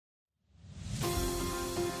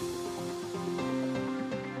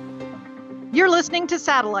You're listening to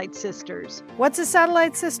Satellite Sisters. What's a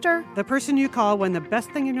satellite sister? The person you call when the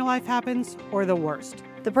best thing in your life happens or the worst.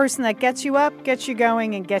 The person that gets you up, gets you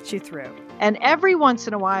going, and gets you through. And every once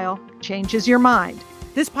in a while, changes your mind.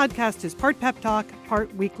 This podcast is part pep talk,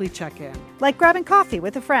 part weekly check-in. Like grabbing coffee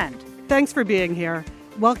with a friend. Thanks for being here.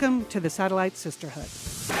 Welcome to the Satellite Sisterhood.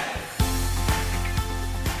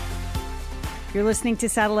 You're listening to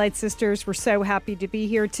Satellite Sisters. We're so happy to be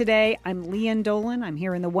here today. I'm Lian Dolan. I'm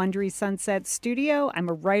here in the Wondery Sunset Studio. I'm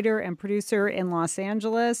a writer and producer in Los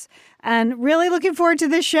Angeles, and really looking forward to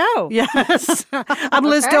this show. Yes. I'm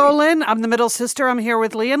Liz Dolan. I'm the middle sister. I'm here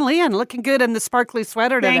with Lian. Lian, looking good in the sparkly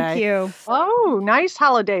sweater today. Thank you. Oh, nice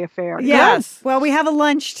holiday affair. Yes. Well, we have a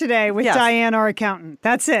lunch today with Diane, our accountant.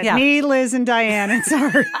 That's it. Yeah. Me, Liz, and Diane. It's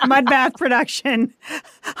our Mud Bath production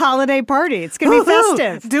holiday party. It's going to be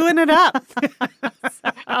festive. Doing it up.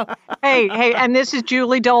 Hey, and this is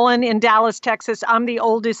Julie Dolan in Dallas, Texas. I'm the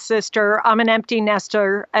oldest sister. I'm an empty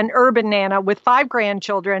nester, an urban nana with 5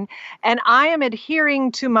 grandchildren, and I am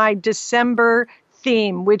adhering to my December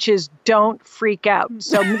theme, which is don't freak out.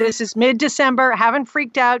 So this is mid-December, haven't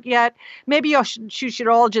freaked out yet. Maybe you should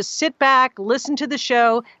all just sit back, listen to the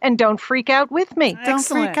show, and don't freak out with me. Don't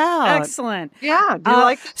freak out. Excellent. Yeah. Do you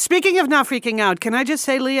like? Speaking of not freaking out, can I just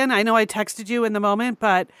say, Lian, I know I texted you in the moment,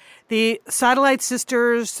 but the Satellite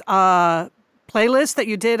Sisters playlist that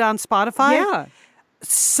you did on Spotify,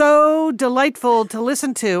 so delightful to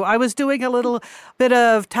listen to. I was doing a little bit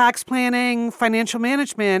of tax planning, financial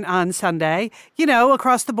management on Sunday,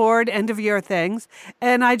 across the board, end of year things.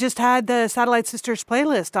 And I just had the Satellite Sisters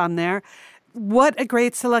playlist on there. What a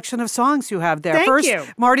great selection of songs you have there. Thank you.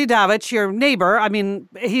 Marty Davich, your neighbor. I mean,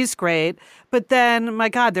 he's great. But then, my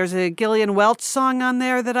God, there's a Gillian Welch song on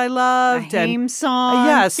there that I loved. A Haim song.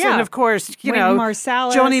 Yes. Yeah. And of course, Wynton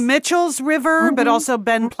Marsalis. Joni Mitchell's River, but also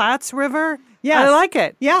Ben Platt's River. Yes. I like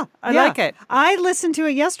it. Yeah. I like it. I listened to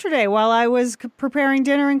it yesterday while I was preparing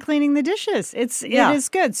dinner and cleaning the dishes. It is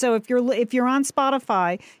good. So if you're on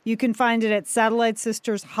Spotify, you can find it at Satellite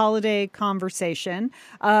Sisters Holiday Conversation.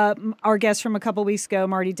 Our guest from a couple weeks ago,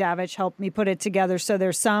 Marty Davich, helped me put it together. So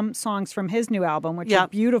there's some songs from his new album, which are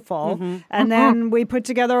beautiful. Mm-hmm. And then we put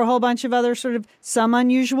together a whole bunch of other sort of some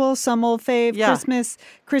unusual, some old fave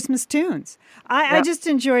Christmas tunes. I just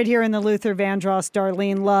enjoyed hearing the Luther Vandross,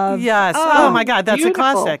 Darlene Love. Yes. Oh my God, that's beautiful.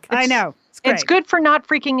 A classic. I know. It's great. It's good for not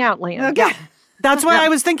freaking out, Lian. Okay. Yeah. That's why I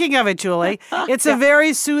was thinking of it, Julie. It's a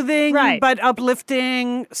very soothing but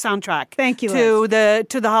uplifting soundtrack. Thank you, to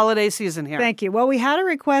the holiday season here. Thank you. Well, we had a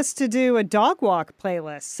request to do a dog walk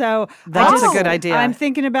playlist, so that's a good idea. I'm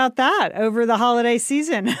thinking about that over the holiday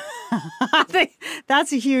season. I think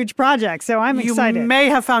that's a huge project, so I'm excited. You may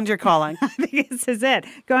have found your calling. I think this is it.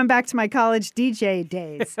 Going back to my college DJ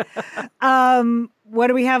days. What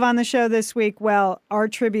do we have on the show this week? Well, our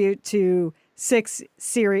tribute to 6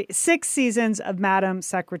 seasons of Madam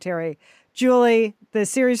Secretary. Julie, the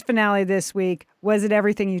series finale this week, was it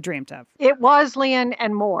everything you dreamed of? It was, Lian,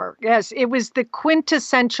 and more. Yes, it was the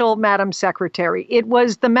quintessential Madam Secretary. It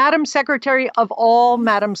was the Madam Secretary of all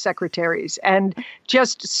Madam Secretaries, and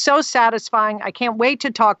just so satisfying. I can't wait to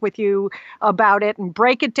talk with you about it and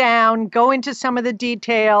break it down, go into some of the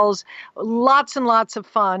details. Lots and lots of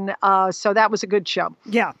fun. So that was a good show.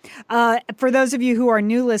 Yeah. For those of you who are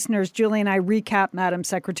new listeners, Julie and I recap Madam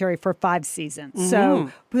Secretary for 5 seasons. Mm-hmm.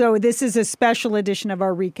 So this is a special edition of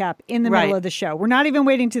our recap in the middle of the show. We're not even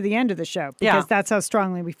waiting to the end of the show because that's how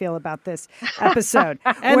strongly we feel about this episode.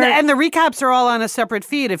 and the recaps are all on a separate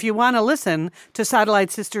feed. If you want to listen to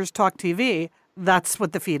Satellite Sisters Talk TV, that's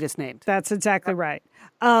what the feed is named. That's exactly right.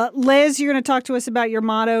 Liz, you're going to talk to us about your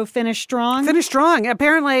motto, finish strong. Finish strong.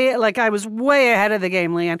 Apparently, I was way ahead of the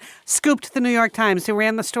game, Lian. Scooped the New York Times, who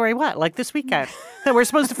ran the story, this weekend? That we're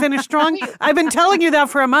supposed to finish strong? I've been telling you that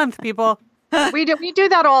for a month, people. We do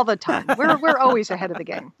that all the time. We're always ahead of the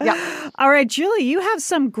game. Yeah. All right, Julie, you have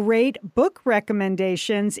some great book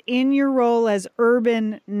recommendations in your role as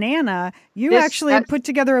urban nana. You actually put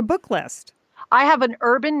together a book list. I have an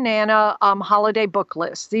Urban Nana holiday book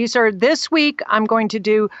list. This week I'm going to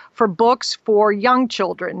do for books for young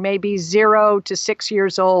children, maybe 0 to 6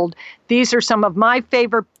 years old. These are some of my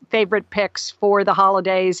favorite picks for the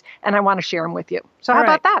holidays, and I want to share them with you. So how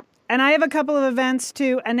about that? And I have a couple of events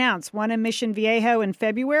to announce, one in Mission Viejo in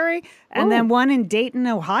February, and then one in Dayton,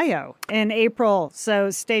 Ohio in April. So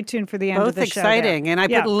stay tuned for the end of the show. Both exciting. And I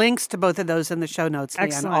put links to both of those in the show notes,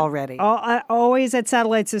 Lian, already. Always at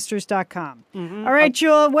satellitesisters.com. Mm-hmm. All right,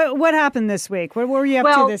 Jewel, what happened this week? What were you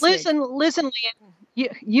up to this week? Listen, Lian.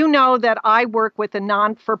 You know that I work with a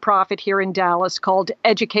non-for-profit here in Dallas called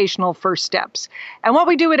Educational First Steps. And what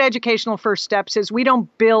we do at Educational First Steps is we don't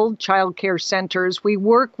build childcare centers. We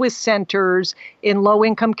work with centers in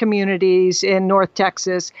low-income communities in North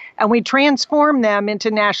Texas, and we transform them into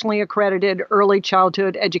nationally accredited early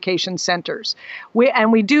childhood education centers.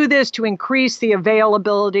 We do this to increase the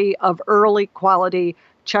availability of early quality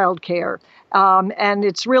childcare. And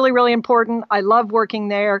it's really, really important. I love working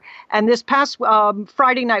there. And this past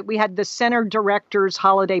Friday night, we had the center directors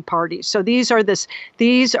holiday party. So these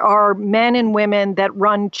are men and women that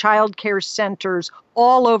run childcare centers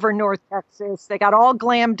all over North Texas. They got all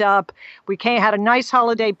glammed up. We had a nice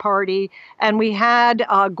holiday party, and we had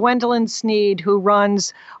Gwendolyn Sneed, who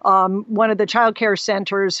runs one of the childcare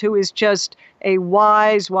centers, who is just a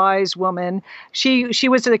wise, wise woman. She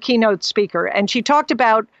was the keynote speaker, and she talked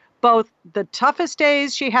about both the toughest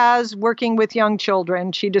days she has working with young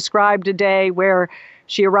children. She described a day where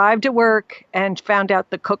she arrived at work and found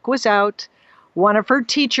out the cook was out, one of her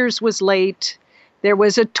teachers was late, there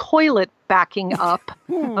was a toilet backing up.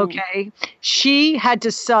 Okay. She had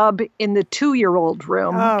to sub in the 2-year-old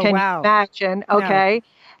room. Can you imagine? Okay. No.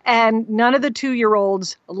 And none of the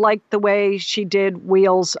 2-year-olds liked the way she did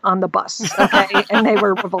wheels on the bus. Okay. And they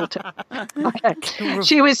were revolted. Okay.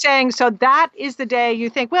 She was saying, so that is the day you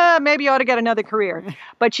think, well, maybe you ought to get another career.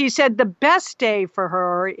 But she said the best day for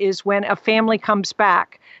her is when a family comes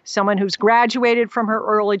back, someone who's graduated from her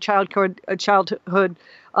early childhood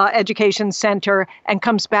education center and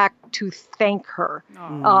comes back to thank her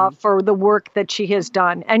for the work that she has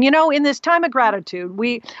done. And, in this time of gratitude,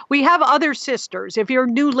 we have other sisters. If you're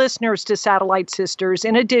new listeners to Satellite Sisters,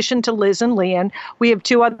 in addition to Liz and Lian, we have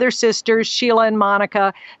 2 other sisters, Sheila and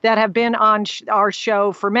Monica, that have been on our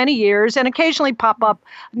show for many years and occasionally pop up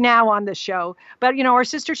now on the show. But, our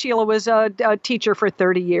sister Sheila was a teacher for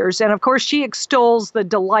 30 years. And, of course, she extols the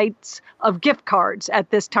delights of gift cards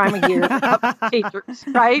at this time of year of teachers,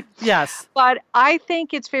 right? Yes. But I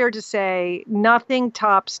think it's fair to say nothing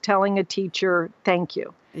tops telling a teacher, thank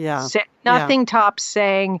you. Yeah. Nothing tops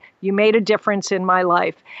saying, you made a difference in my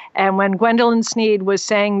life. And when Gwendolyn Sneed was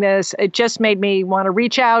saying this, it just made me want to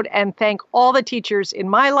reach out and thank all the teachers in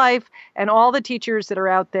my life and all the teachers that are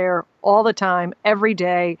out there all the time, every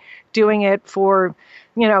day, doing it for,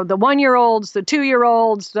 the 1-year-olds, the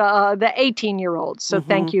 2-year-olds, the 18-year-olds. So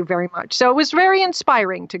thank you very much. So it was very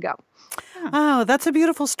inspiring to go. Oh, that's a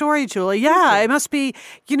beautiful story, Julie. Yeah, it must be,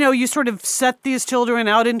 you sort of set these children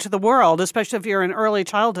out into the world, especially if you're in early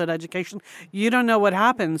childhood education. You don't know what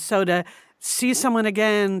happens. So to see someone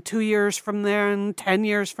again 2 years from then, 10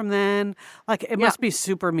 years from then, it must be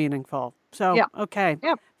super meaningful. So, okay.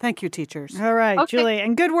 Yep. Thank you, teachers. All right, okay. Julie,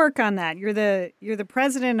 and good work on that. You're the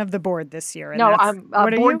president of the board this year. And no, I'm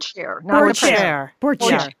board chair. Board chair. Board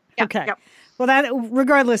chair. Yeah. Okay. Yep. Well,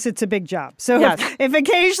 regardless, it's a big job. So if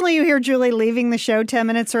occasionally you hear Julie leaving the show 10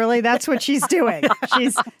 minutes early, that's what she's doing.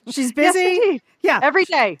 She's busy. Yes, every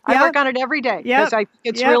day. I work on it every day because I think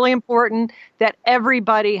it's really important that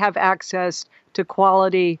everybody have access to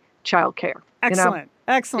quality childcare. Excellent.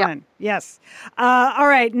 Excellent. Yeah. Yes. All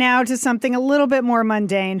right. Now to something a little bit more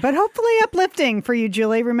mundane, but hopefully uplifting for you,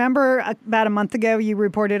 Julie. Remember about a month ago you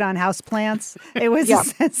reported on houseplants? It was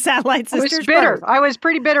Satellite Sisters. I was bitter. I was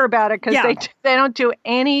pretty bitter about it because they don't do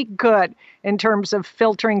any good in terms of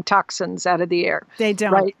filtering toxins out of the air. They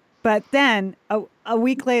don't. Right? But then a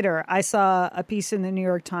week later, I saw a piece in the New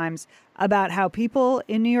York Times about how people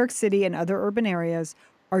in New York City and other urban areas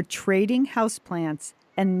are trading houseplants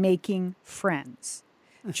and making friends.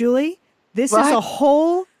 Julie, this is a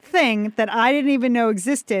whole thing that I didn't even know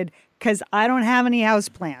existed because I don't have any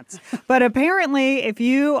houseplants. But apparently, if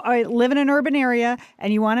you live in an urban area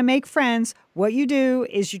and you want to make friends, what you do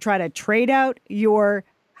is you try to trade out your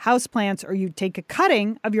houseplants, or you take a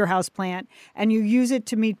cutting of your houseplant and you use it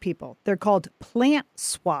to meet people. They're called plant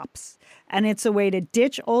swaps. And it's a way to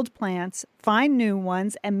ditch old plants, find new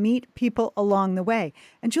ones, and meet people along the way.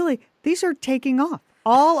 And Julie, these are taking off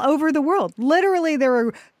all over the world. Literally, there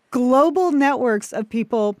are global networks of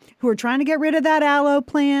people who are trying to get rid of that aloe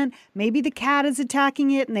plant. Maybe the cat is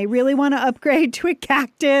attacking it and they really want to upgrade to a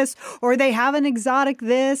cactus, or they have an exotic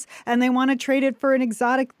this and they want to trade it for an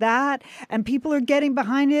exotic that. And people are getting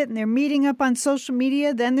behind it and they're meeting up on social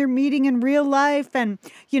media. Then they're meeting in real life. And,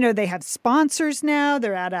 they have sponsors now.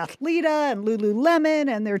 They're at Athleta and Lululemon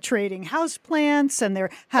and they're trading houseplants and they're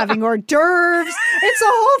having hors d'oeuvres. It's a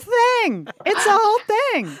whole thing. It's a whole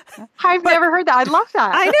thing. I've never heard that. I love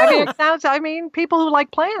that. I know. I mean, people who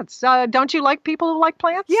like plants. Don't you like people who like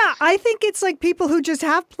plants? Yeah, I think it's like people who just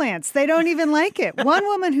have plants. They don't even like it. One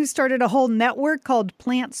woman who started a whole network called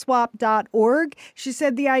plantswap.org, she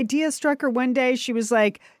said the idea struck her one day. She was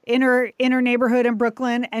like in her neighborhood in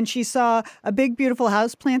Brooklyn, and she saw a big, beautiful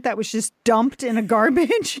houseplant that was just dumped in a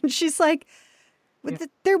garbage. And she's like,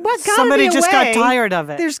 somebody just got tired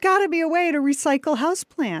of it. There's got to be a way to recycle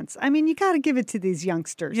houseplants. I mean, you got to give it to these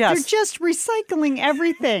youngsters. Yes. They're just recycling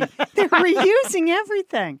everything. They're reusing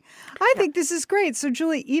everything. I think this is great. So,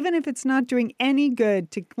 Julie, even if it's not doing any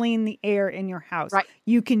good to clean the air in your house,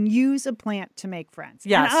 you can use a plant to make friends.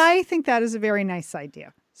 Yes. And I think that is a very nice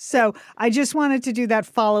idea. So I just wanted to do that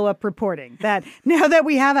follow-up reporting that now that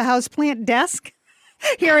we have a houseplant desk,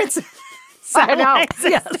 here it's... I know.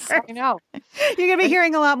 Yes, I know. You're going to be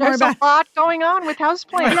hearing a lot more about. There's a lot going on with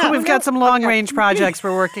houseplants. Yeah, we've got some long-range projects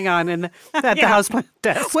we're working on at the houseplant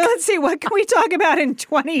desk. Well, let's see. What can we talk about in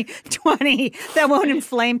 2020 that won't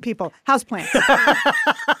inflame people? Houseplants.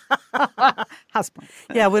 Houseplants.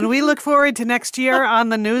 Yeah, when we look forward to next year on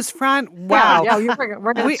the news front, wow.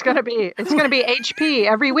 It's going to be HP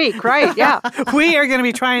every week, right? Yeah. We are going to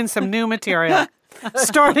be trying some new material.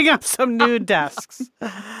 Starting up some new desks.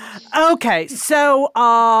 Okay, so,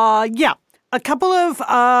 a couple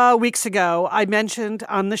of weeks ago, I mentioned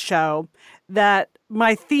on the show that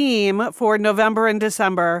my theme for November and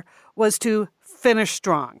December was to finish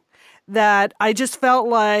strong. That I just felt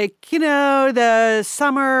like, the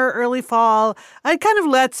summer, early fall, I kind of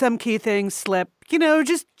let some key things slip,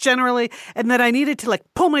 just generally, and that I needed to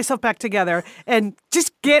pull myself back together and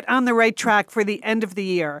just get on the right track for the end of the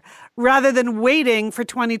year rather than waiting for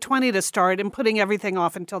 2020 to start and putting everything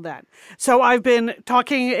off until then. So I've been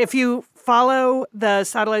talking, if you follow the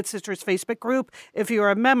Satellite Sisters Facebook group, if you're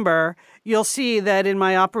a member, you'll see that in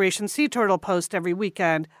my Operation Sea Turtle post every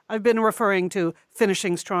weekend, I've been referring to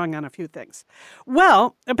finishing strong on a few things.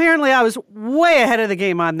 Well, apparently I was way ahead of the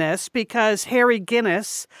game on this because Harry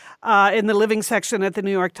Guinness in the living section at the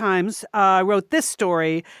New York Times wrote this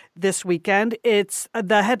story this weekend.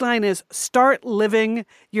 The headline is "Start Living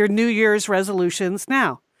Your New Year's Resolutions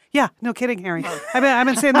Now." Yeah, no kidding, Harry. I've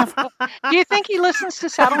been saying that. Do you think he listens to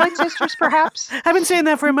Satellite Sisters, perhaps? I've been saying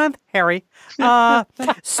that for a month, Harry.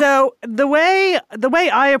 So the way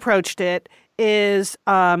I approached it is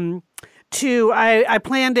I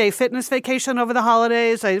planned a fitness vacation over the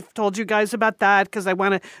holidays. I've told you guys about that because I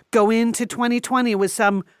want to go into 2020 with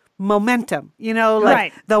some momentum,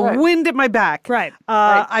 wind at my back. Right.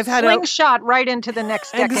 I've had slingshot right into the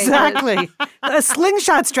next decade. Exactly. A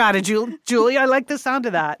slingshot strategy, Julie. I like the sound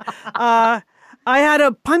of that. I had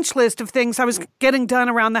a punch list of things I was getting done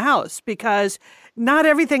around the house because not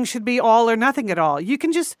everything should be all or nothing at all. You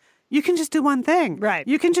can just do one thing. Right.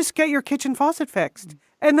 You can just get your kitchen faucet fixed.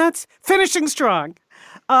 And that's finishing strong.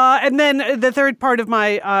 And then the third part of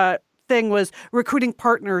my thing was recruiting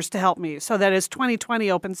partners to help me so that as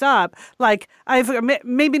 2020 opens up, I've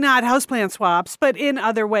maybe not houseplant swaps, but in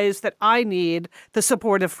other ways that I need the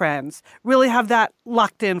support of friends, really have that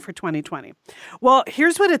locked in for 2020. Well,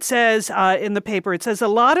 here's what it says in the paper. It says a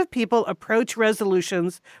lot of people approach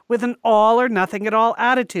resolutions with an all or nothing at all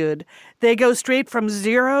attitude. They go straight from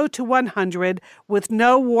 0 to 100 with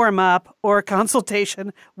no warm up or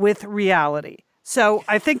consultation with reality. So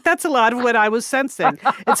I think that's a lot of what I was sensing.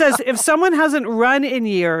 It says, if someone hasn't run in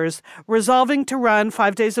years, resolving to run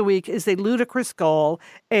 5 days a week is a ludicrous goal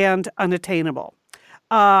and unattainable.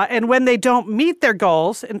 And when they don't meet their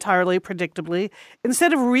goals entirely predictably,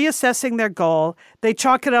 instead of reassessing their goal, they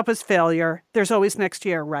chalk it up as failure. There's always next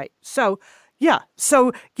year, right? So, yeah.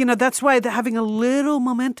 So, that's why having a little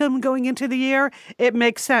momentum going into the year, it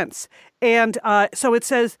makes sense. And so it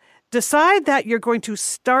says, decide that you're going to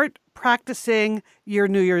start practicing your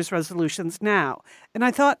New Year's resolutions now. And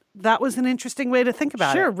I thought that was an interesting way to think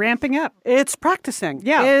about it. Sure, ramping up. It's practicing.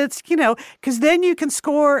 Yeah. It's, because then you can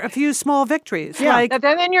score a few small victories. Yeah.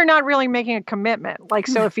 Then you're not really making a commitment.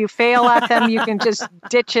 So if you fail at them, you can just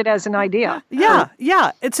ditch it as an idea. Yeah.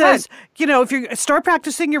 It says, if you start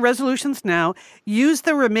practicing your resolutions now, use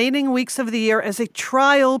the remaining weeks of the year as a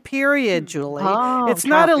trial period, Julie. It's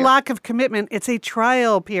not a lack of commitment. It's a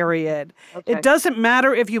trial period. Okay. It doesn't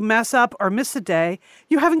matter if you mess up or miss a day.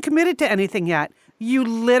 You haven't committed to anything yet. You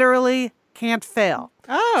literally can't fail.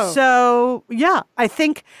 Oh. So, yeah, I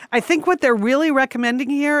think what they're really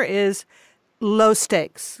recommending here is low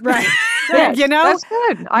stakes. Right. That's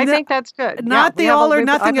good. I think that's good. Not the all or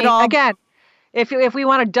nothing at all. Again, if we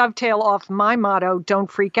want to dovetail off my motto, don't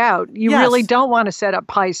freak out. You really don't want to set up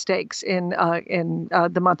high stakes in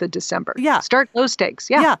the month of December. Yeah. Start low stakes.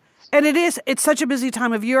 Yeah. Yeah. And it's such a busy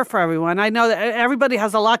time of year for everyone. I know that everybody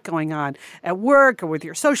has a lot going on at work or with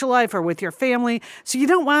your social life or with your family. So you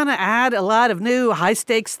don't want to add a lot of new high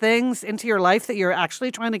stakes things into your life that you're actually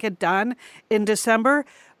trying to get done in December.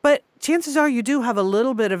 But chances are you do have a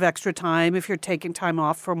little bit of extra time if you're taking time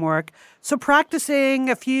off from work. So practicing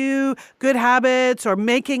a few good habits or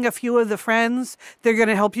making a few of the friends that are going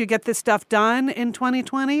to help you get this stuff done in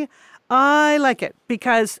 2020, I like it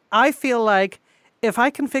because I feel like if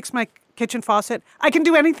I can fix my kitchen faucet, I can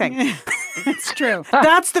do anything. It's true.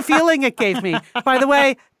 That's the feeling it gave me. By the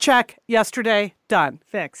way, check, yesterday, done.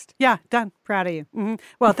 Fixed. Yeah, done. Proud of you. Mm-hmm.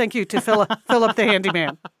 Well, thank you to Philip the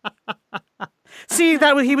handyman. See,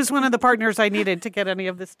 he was one of the partners I needed to get any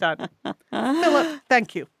of this done. Philip,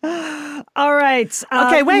 thank you. All right.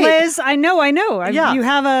 Okay, wait. Liz, I know. Yeah. You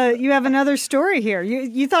have another story here.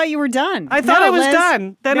 You thought you were done. I thought I was Liz.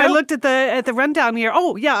 done. Then I looked at the rundown here.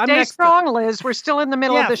 Oh, yeah, I'm Stay next. strong, Liz. We're still in the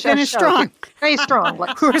middle of the show. Finish strong. Stay strong,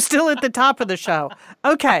 Liz. We're still at the top of the show.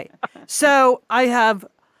 Okay. So I have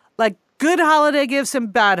like good holiday gifts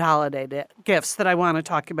and bad holiday gifts that I want to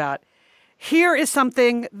talk about. Here is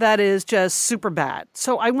something that is just super bad.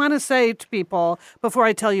 So I want to say to people, before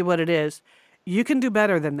I tell you what it is, you can do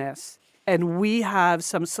better than this. And we have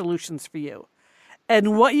some solutions for you.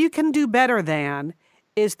 And what you can do better than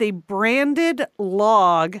is the branded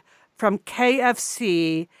log from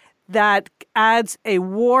KFC that adds a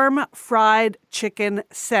warm fried chicken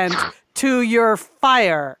scent to your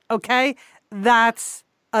fire. Okay? That's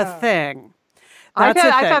a thing. I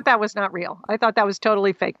thought that was not real. I thought that was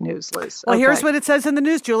totally fake news, Liz. Well, here's what it says in the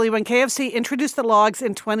news, Julie. When KFC introduced the logs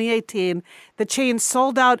in 2018, the chain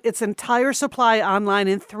sold out its entire supply online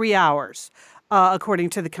in 3 hours, according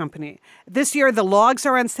to the company. This year, the logs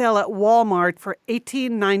are on sale at Walmart for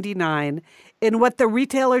 $18.99 in what the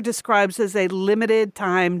retailer describes as a limited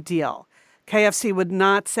time deal. KFC would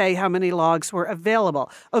not say how many logs were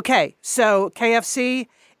available. Okay, so KFC...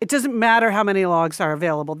 It doesn't matter how many logs are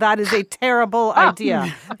available. That is a terrible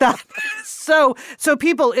idea. So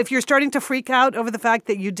people, if you're starting to freak out over the fact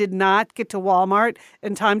that you did not get to Walmart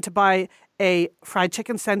in time to buy a fried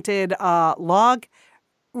chicken scented log,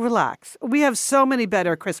 relax. We have so many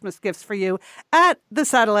better Christmas gifts for you at the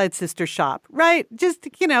Satellite Sister shop, right? Just,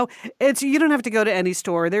 you don't have to go to any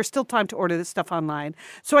store. There's still time to order this stuff online.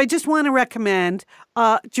 So I just want to recommend,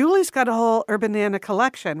 Julie's got a whole Urban Nana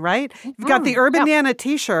collection, right? You've got the Urban Nana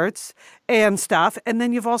t-shirts and stuff, and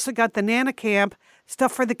then you've also got the Nana Camp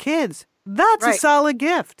stuff for the kids. That's a solid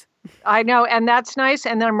gift. I know, and that's nice.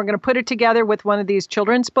 And then we're going to put it together with one of these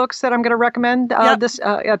children's books that I'm going to recommend this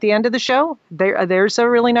at the end of the show. There's a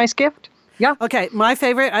really nice gift. Yeah. Okay, my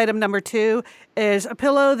favorite item number 2 is a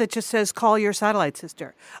pillow that just says, call your satellite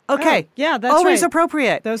sister. Okay. Yeah, that's always right.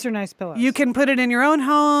 appropriate. Those are nice pillows. You can put it in your own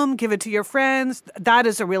home, give it to your friends. That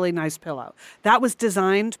is a really nice pillow. That was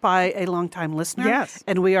designed by a longtime listener. Yes.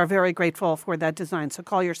 And we are very grateful for that design. So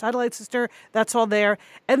call your satellite sister. That's all there.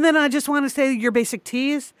 And then I just want to say your basic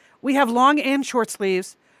tees. We have long and short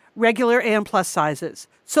sleeves, regular and plus sizes.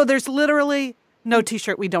 So there's literally no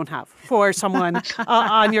T-shirt we don't have for someone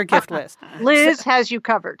on your gift list. Liz has you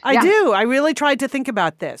covered. I do. I really tried to think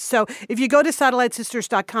about this. So if you go to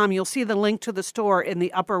satellitesisters.com, you'll see the link to the store in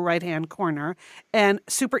the upper right-hand corner. And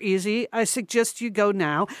super easy. I suggest you go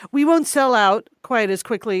now. We won't sell out quite as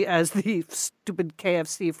quickly as the stupid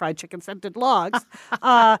KFC fried chicken scented logs.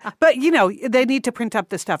 But, they need to print up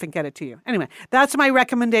the stuff and get it to you. Anyway, that's my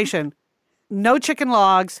recommendation. No chicken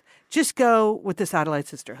logs. Just go with the Satellite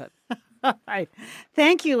Sisterhood. All right.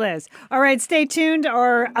 Thank you, Liz. All right, stay tuned.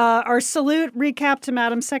 Our salute recap to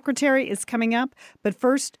Madam Secretary is coming up. But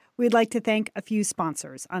first, we'd like to thank a few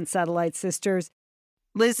sponsors on Satellite Sisters.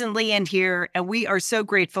 Liz and Lian here, and we are so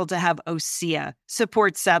grateful to have OSEA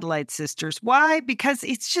support Satellite Sisters. Why? Because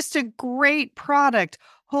it's just a great product.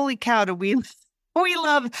 Holy cow, do we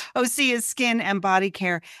love OSEA's skin and body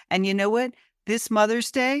care. And you know what? This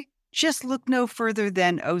Mother's Day, just look no further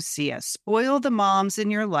than OSEA. Spoil the moms in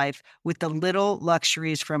your life with the little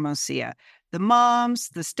luxuries from OSEA. The moms,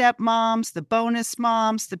 the stepmoms, the bonus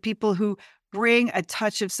moms, the people who bring a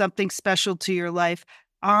touch of something special to your life.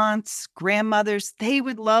 Aunts, grandmothers, they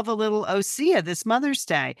would love a little OSEA this Mother's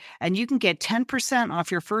Day. And you can get 10% off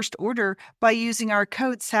your first order by using our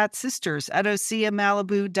code SATSisters at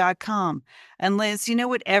OSEAMalibu.com. And Liz, you know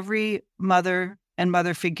what every mother and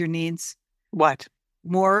mother figure needs? What?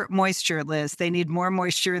 More moisture, Liz. They need more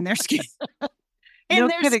moisture in their skin. No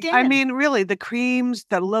kidding. I mean, really, the creams,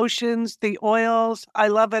 the lotions, the oils, I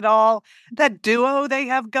love it all. That duo they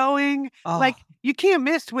have going. Oh. Like, You can't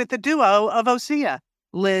miss with the duo of Osea.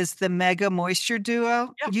 Liz, the Mega Moisture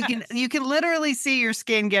Duo. Yes. You can literally see your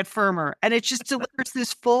skin get firmer, and it just delivers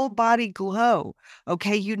this full body glow.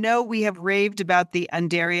 Okay, we have raved about the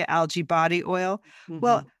Undaria algae body oil.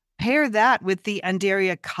 Well, pair that with the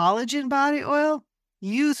Undaria collagen body oil.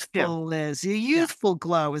 Youthful, Liz. Your youthful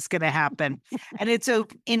glow is going to happen. And it's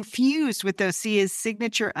infused with Osea's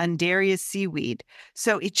signature Undaria seaweed.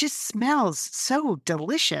 So it just smells so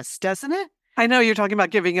delicious, doesn't it? I know you're talking about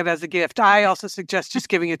giving it as a gift. I also suggest just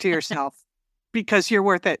giving it to yourself because you're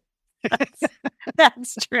worth it.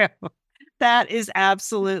 That's true. That is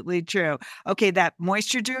absolutely true. Okay, that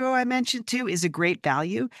Moisture Duo I mentioned too is a great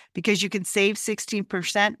value because you can save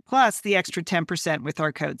 16% plus the extra 10% with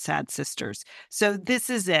our code SADSisters. So this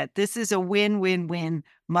is it. This is a win-win-win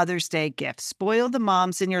Mother's Day gift. Spoil the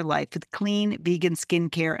moms in your life with clean vegan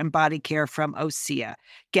skincare and body care from Osea.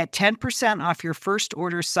 Get 10% off your first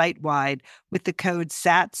order site-wide with the code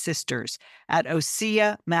SADSisters at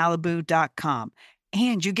OseaMalibu.com.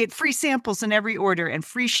 And you get free samples in every order and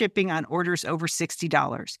free shipping on orders over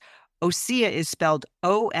 $60. Osea is spelled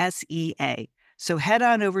O-S-E-A. So head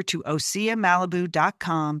on over to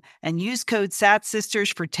OseaMalibu.com and use code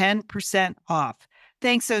SADSisters for 10% off.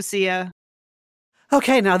 Thanks, Osea.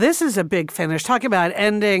 Okay, now this is a big finish. Talk about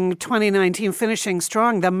ending 2019, finishing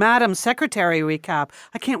strong. The Madam Secretary recap.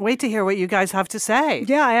 I can't wait to hear what you guys have to say.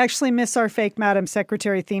 Yeah, I actually miss our fake Madam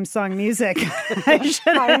Secretary theme song music.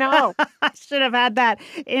 I know. I should have had that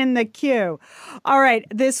in the queue. All right,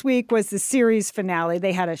 this week was the series finale.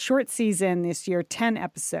 They had a short season this year, 10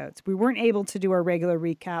 episodes. We weren't able to do our regular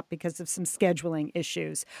recap because of some scheduling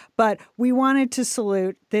issues, but we wanted to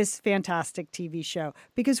salute this fantastic TV show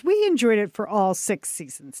because we enjoyed it for all 6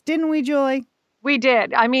 seasons. Didn't we, Julie? We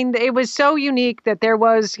did. I mean, it was so unique that there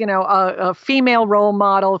was, a female role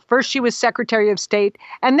model. First, she was Secretary of State,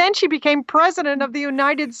 and then she became President of the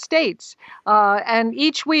United States. And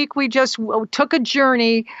each week, we just took a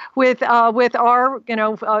journey with our,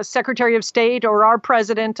 Secretary of State or our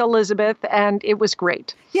President, Elizabeth, and it was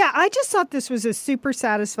great. Yeah, I just thought this was a super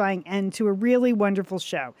satisfying end to a really wonderful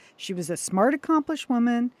show. She was a smart, accomplished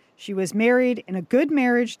woman. She was married in a good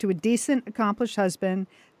marriage to a decent, accomplished husband.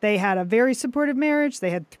 They had a very supportive marriage.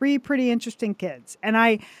 They had 3 pretty interesting kids. And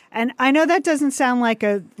I know that doesn't sound like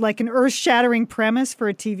an earth-shattering premise for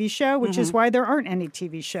a TV show, which is why there aren't any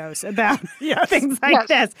TV shows about things like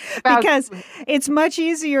this. Because it's much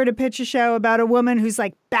easier to pitch a show about a woman who's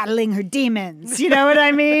like battling her demons. You know what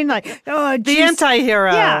I mean? Like, the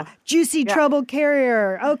anti-hero. Yeah, juicy trouble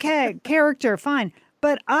carrier. Okay, character, fine.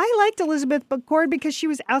 But I liked Elizabeth McCord because she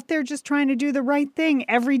was out there just trying to do the right thing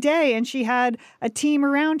every day. And she had a team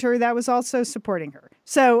around her that was also supporting her.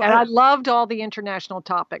 So, and I loved all the international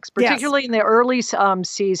topics, particularly in the early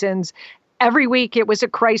seasons. Every week it was a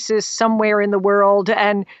crisis somewhere in the world,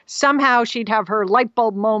 and somehow she'd have her light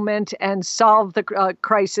bulb moment and solve the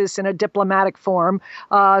crisis in a diplomatic form.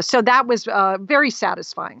 So that was very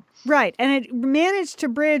satisfying. Right. And it managed to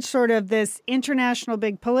bridge sort of this international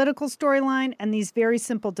big political storyline and these very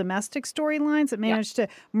simple domestic storylines. It managed to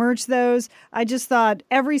merge those. I just thought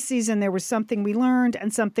every season there was something we learned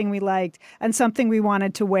and something we liked and something we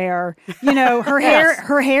wanted to wear.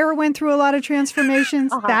 Her hair went through a lot of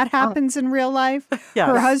transformations. That happens in real life. Yes.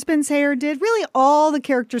 Her husband's hair did. Really, all the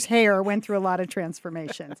characters' hair went through a lot of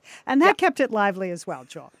transformations. And that kept it lively as well,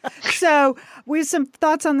 Joel. So we have some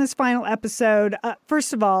thoughts on this final episode.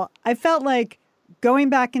 First of all, I felt like going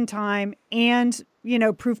back in time and,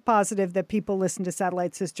 proof positive that people listen to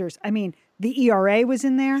Satellite Sisters. I mean, the ERA was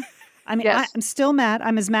in there. I mean, yes. I'm still mad.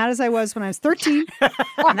 I'm as mad as I was when I was 13.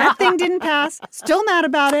 And that thing didn't pass. Still mad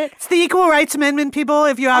about it. It's the Equal Rights Amendment, people,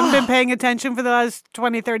 if you haven't been paying attention for the last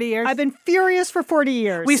 20, 30 years. I've been furious for 40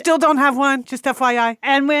 years. We still don't have one, just FYI.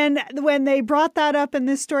 And when they brought that up in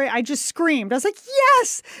this story, I just screamed. I was like,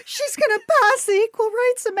 yes, she's going to pass the Equal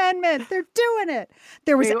Rights Amendment. They're doing it.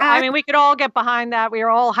 We could all get behind that. We were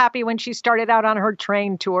all happy when she started out on her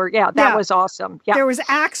train tour. Yeah, that was awesome. Yeah. There was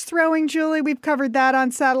axe throwing, Julie. We've covered that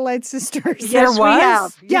on Satellite Sisters. Yes, we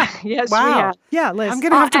have. Yeah. Yes, wow. we have. Yeah, Liz. I'm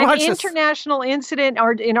going to have to watch an this. international incident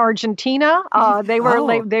in Argentina. They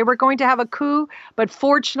were going to have a coup, but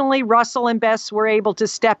fortunately, Russell and Bess were able to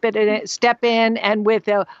step in, and with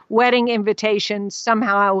a wedding invitation,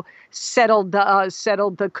 somehow settled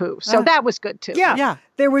the coup. So that was good too. Yeah.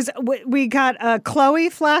 We got a Chloe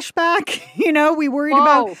flashback. We worried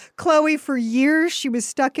about Chloe for years. She was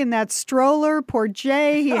stuck in that stroller. Poor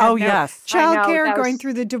Jay. He had childcare, going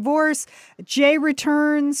through the divorce. Jay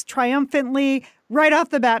returns triumphantly, right off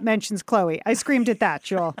the bat mentions Chloe. I screamed at that,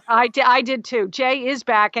 Jewel. I did too. Jay is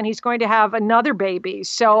back, and he's going to have another baby.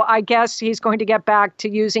 So I guess he's going to get back to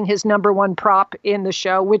using his number one prop in the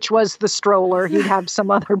show, which was the stroller. He'd have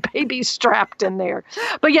some other baby strapped in there.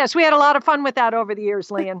 But yes, we had a lot of fun with that over the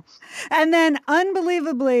years, Lian. And then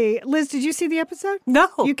unbelievably, Liz, did you see the episode? No.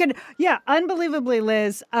 You can, yeah, unbelievably,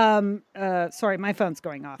 Liz. Sorry, my phone's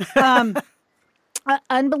going off.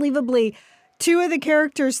 Unbelievably, two of the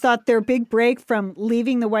characters thought their big break from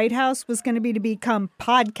leaving the White House was going to be to become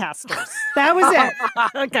podcasters. That was it.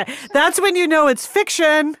 Okay. That's when you know it's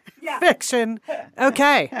fiction. Yeah. Fiction.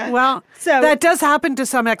 Okay. Well, so that does happen to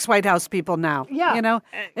some ex-White House people now. Yeah. You know,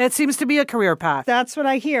 it seems to be a career path. That's what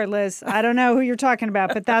I hear, Liz. I don't know who you're talking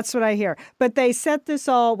about, but that's what I hear. But they set this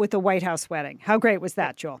all with a White House wedding. How great was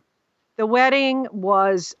that, Jewel? The wedding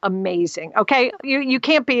was amazing. Okay, you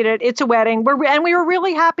can't beat it. It's a wedding. We were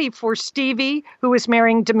really happy for Stevie, who was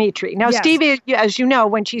marrying Dimitri. Now, yes. Stevie, as you know,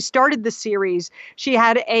 when she started the series, she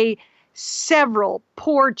had several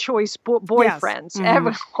poor choice boyfriends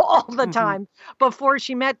all the time before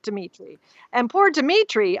she met Dimitri. And poor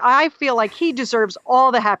Dimitri, I feel like he deserves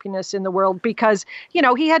all the happiness in the world because, you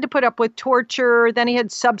know, he had to put up with torture, then he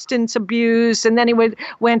had substance abuse, and then he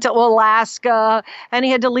went to Alaska, and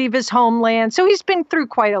he had to leave his homeland. So he's been through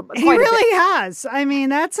quite a bit. He really has. I mean,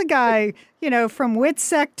 that's a guy, you know, from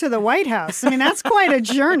Witsec to the White House. I mean, that's quite a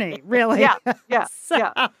journey, really. Yeah.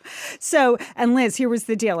 So, and Liz, here was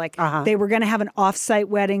the deal. Like, they were going to have an off-site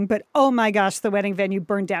wedding, but oh my gosh, the wedding venue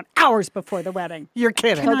burned down hours before the wedding. You're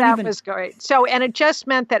kidding. So that was great. So, and it just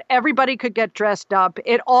meant that everybody could get dressed up.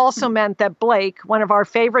 It also meant that Blake, one of our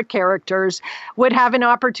favorite characters, would have an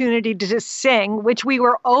opportunity to sing, which we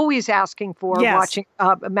were always asking for watching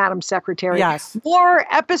Madam Secretary. Yes.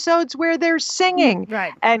 More episodes where they're singing.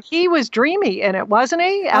 Right. And he was dreamy in it, wasn't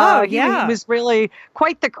he? He was really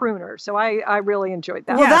quite the crooner. So I really enjoyed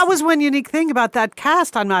that. Well, that was one unique thing about that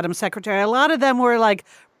cast on Madam Secretary. A lot of them were like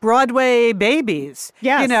Broadway babies,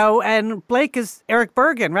 you know, and Blake is Eric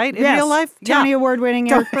Bergen, right? In real life? Tony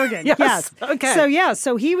Award-winning Eric Bergen. Yes. Okay.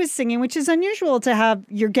 So he was singing, which is unusual to have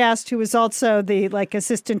your guest, who is also the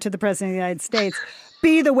assistant to the President of the United States,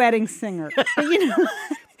 be the wedding singer. But, you know,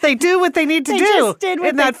 they do what they need to do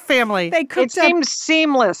in that family. It seemed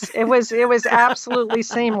seamless. It was absolutely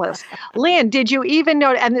seamless. Lian, did you even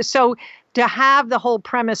know? And so to have the whole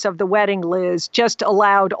premise of the wedding, Liz, just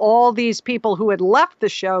allowed all these people who had left the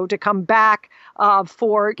show to come back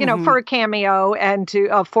for a cameo and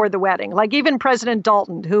for the wedding. Like even President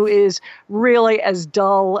Dalton, who is really as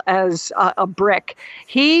dull as a brick,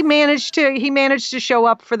 he managed to show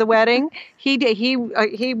up for the wedding. He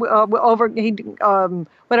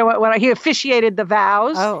officiated the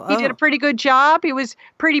vows. He did a pretty good job. He was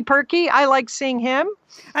pretty perky. I like seeing him.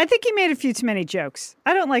 I think he made a few too many jokes.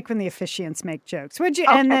 I don't like when the officiants make jokes.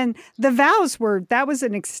 And then the vows that was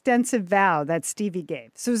an extensive vow that Stevie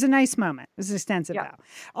gave. So it was a nice moment. It was an extensive vow.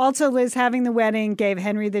 Also, Liz, having the wedding gave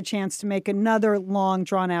Henry the chance to make another long,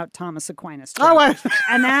 drawn-out Thomas Aquinas joke.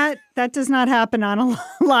 And that does not happen on a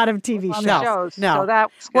lot of TV shows. No. So that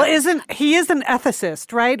was good. He is an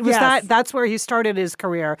ethicist, right? That's where he started his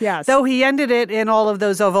career. Yes. Though he ended it in all of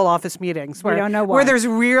those Oval Office meetings we don't know why. Where there's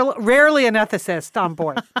rarely an ethicist on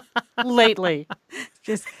board lately.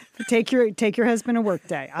 Just take your husband a work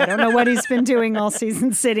day. I don't know what he's been doing all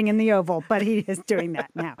season sitting in the Oval, but he is doing that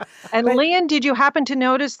now. And Lian, did you happen to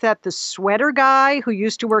notice that the sweater guy who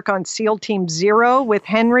used to work on SEAL Team Zero with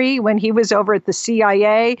Henry when he was over at the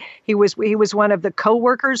CIA, he was one of the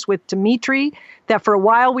co-workers with Dimitri that for a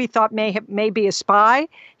while we thought may be a spy.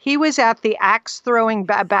 He was at the axe-throwing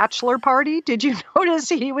bachelor party. Did you notice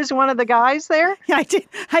he was one of the guys there? Yeah,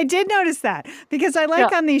 I did notice that because I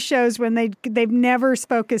like on these shows when they've never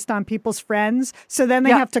focused on people's friends, so then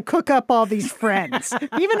they have to cook up all these friends.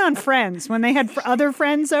 Even on Friends, when they had other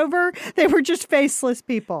friends over, they were just faceless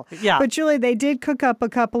people. Yeah. But Julie, they did cook up a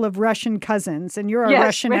couple of Russian cousins, and you're a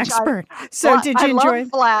Russian expert. Did you enjoy?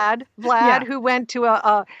 I love Vlad, who went to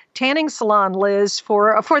a tanning salon, Liz,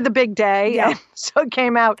 for the big day. Yeah. And so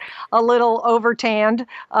came out a little over-tanned,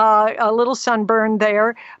 a little sunburned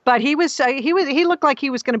there. But he looked like he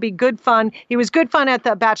was going to be good fun. He was good fun at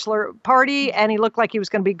the bachelor party, and he looked like he was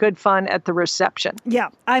going to be good fun at the reception. Yeah.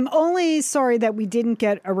 I'm only sorry that we didn't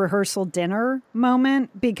get a rehearsal dinner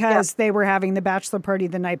moment because they were having the bachelor party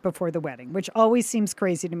the night before the wedding, which always seems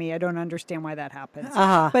crazy to me. I don't understand why that happens.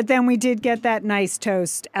 But then we did get that nice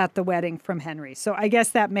toast at the wedding from Henry. So I guess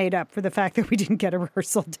that made up for the fact that we didn't get a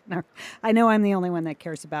rehearsal dinner. I know I'm the only one that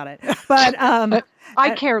cares about it. But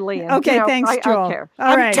I care, Lian. Okay, thanks, Joel. I care.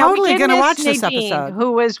 All right. I'm totally going to watch this episode.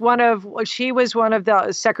 She was one of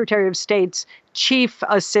the Secretary of State's chief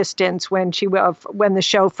assistants when the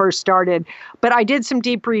show first started. But I did some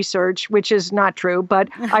deep research, which is not true. But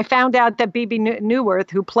I found out that Bebe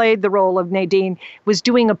Neuwirth, who played the role of Nadine, was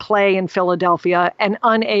doing a play in Philadelphia and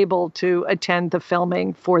unable to attend the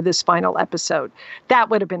filming for this final episode. That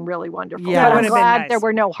would have been really wonderful. Yeah, but that I'm would have been glad nice. there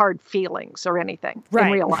were no hard feelings or anything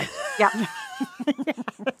in real life. Yeah.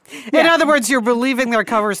 In other words, you're believing their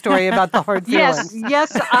cover story about the hard feelings.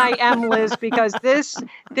 Yes, I am, Liz, because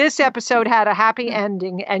this episode had a happy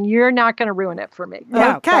ending, and you're not going to ruin it for me.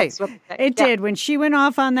 No, okay. It did. When she went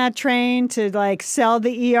off on that train to like sell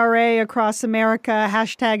the ERA across America,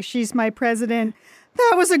 hashtag she's my president.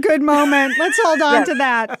 That was a good moment. Let's hold on to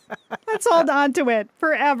that. Let's hold on to it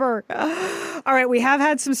forever. All right, we have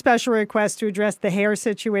had some special requests to address the hair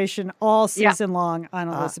situation all season long on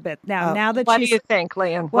Elizabeth. Now that what do you think,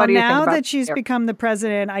 Lian? What do you think now about that she's become the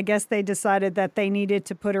president, I guess they decided that they needed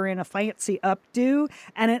to put her in a fancy updo,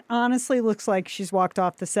 and it honestly looks like she's walked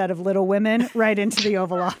off the set of Little Women right into the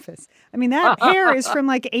Oval Office. I mean, that hair is from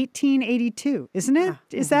like 1882, isn't it?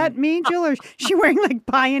 Is that me, Jill, or is she wearing like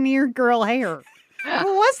pioneer girl hair? What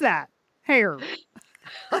was that hair?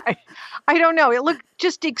 I don't know. It looked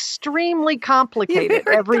just extremely complicated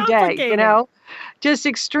every day, you know? Just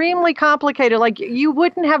extremely complicated. Like, you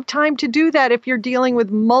wouldn't have time to do that if you're dealing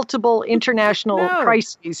with multiple international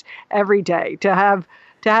crises every day to have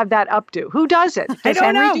that updo. Who does it? Does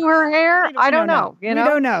Henry do her hair? I don't know. You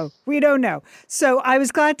know? We don't know. So I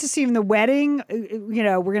was glad to see in the wedding,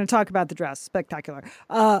 we're going to talk about the dress, spectacular.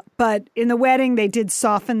 But in the wedding, they did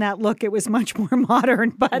soften that look. It was much more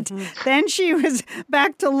modern. But then she was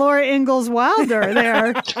back to Laura Ingalls Wilder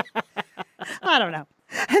there. I don't know.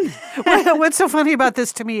 What's so funny about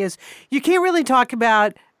this to me is you can't really talk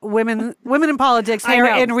about women in politics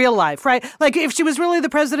hair in real life, right? Like if she was really the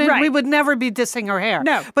president, we would never be dissing her hair.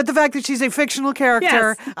 No. But the fact that she's a fictional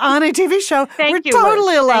character on a TV show, we're you,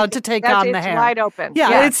 totally Liz. allowed to take on the hair. It's wide open.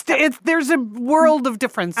 Yeah, it's there's a world of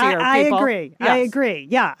difference here. I agree. Yes. I agree.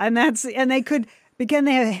 Yeah, and they could. Again,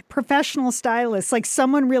 they have professional stylists. Like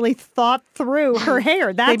someone really thought through her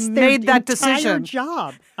hair. That's they their made that entire decision.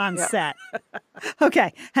 job on set.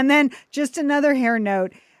 Okay, and then just another hair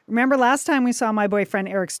note. Remember last time we saw my boyfriend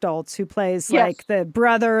Eric Stoltz, who plays like the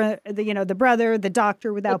brother, the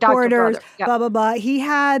doctor without borders, blah blah blah. He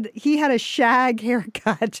had a shag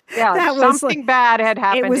haircut. Yeah, that something was bad had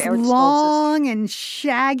happened. It was to Eric long and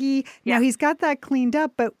shaggy. Yeah. Now he's got that cleaned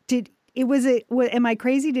up, but am I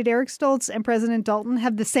crazy? Did Eric Stoltz and President Dalton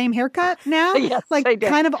have the same haircut now? Yes, like they did.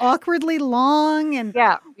 kind of awkwardly long and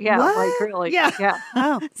Yeah, What? like really. Yeah.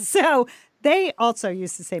 Oh, so they also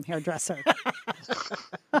use the same hairdresser.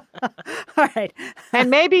 All right. And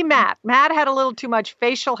maybe Matt. Matt had a little too much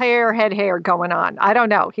facial hair, head hair going on. I don't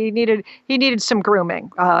know. He needed some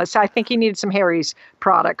grooming. So I think he needed some Harry's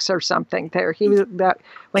products or something there. He was that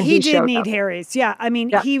when he did showed need up. Harry's. Yeah. I mean,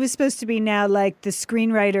 he was supposed to be now like the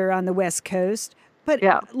screenwriter on the West Coast, but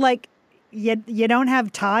like you don't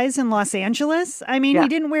have ties in Los Angeles? I mean, he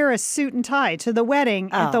didn't wear a suit and tie to the wedding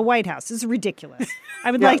at the White House. This is ridiculous. I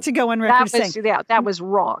would like to go on record saying. That was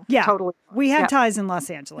wrong. Yeah, totally. We have ties in Los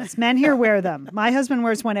Angeles. Men here wear them. My husband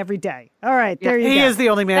wears one every day. All right, there you go. He is the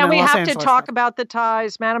only man now in we Los have Angeles. to talk about the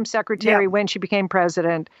ties. Madam Secretary, when she became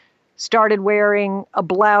president, started wearing a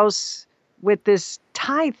blouse with this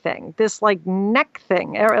tie thing, this like neck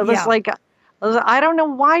thing. It was like, I don't know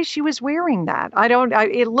why she was wearing that.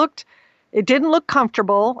 It didn't look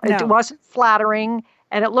comfortable. No. It wasn't flattering.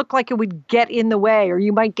 And it looked like it would get in the way or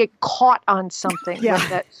you might get caught on something.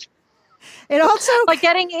 With it. It also like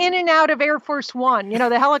getting in and out of Air Force One,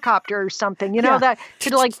 the helicopter or something, that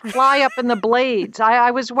to like fly up in the blades.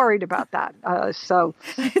 I was worried about that.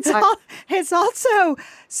 It's also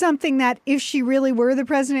something that if she really were the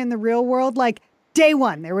president in the real world, like day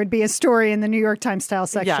one, there would be a story in the New York Times style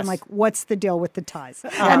section, like, what's the deal with the ties?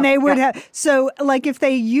 And they would have, so like if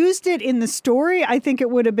they used it in the story, I think it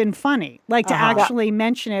would have been funny, like to actually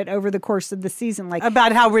mention it over the course of the season. Like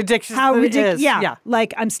about how ridiculous it is. Yeah.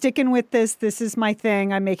 Like I'm sticking with this. This is my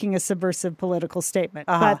thing. I'm making a subversive political statement.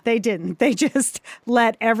 But they didn't. They just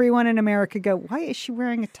let everyone in America go, why is she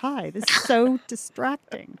wearing a tie? This is so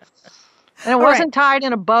distracting. And it wasn't tied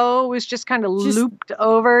in a bow. It was just kind of looped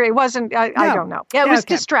over. It wasn't, I don't know. Yeah, it was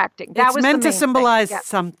distracting. That it's was meant the to main symbolize thing.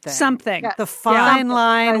 something. Something. The fine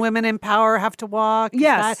line women in power have to walk.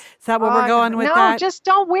 Yes. Is that what we're going with that? No, just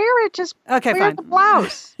don't wear it. Just wear the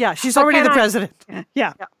blouse. Yeah, she's already the president.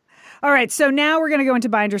 Yeah. All right, so now we're going to go into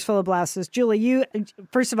Binders Full of Blouses. Julie,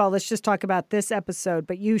 first of all, let's just talk about this episode,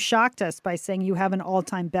 but you shocked us by saying you have an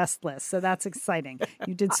all-time best list, so that's exciting.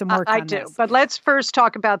 You did some work on this. I do, but let's first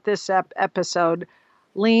talk about this episode.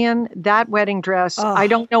 Lian, that wedding dress, Oh. I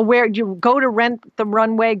don't know where you go to rent the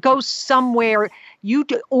runway, go somewhere. You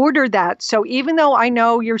order that. So even though I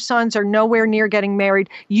know your sons are nowhere near getting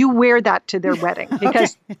married, you wear that to their wedding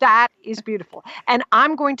because that is beautiful. And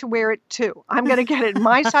I'm going to wear it too. I'm going to get it in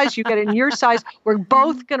my size. You get it in your size. We're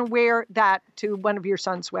both going to wear that to one of your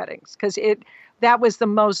sons' weddings because that was the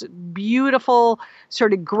most beautiful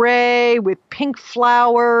sort of gray with pink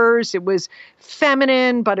flowers. It was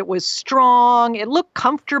feminine, but it was strong. It looked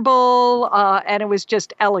comfortable, and it was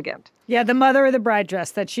just elegant. Yeah, the mother of the bride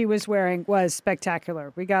dress that she was wearing was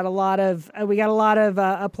spectacular. We got a lot of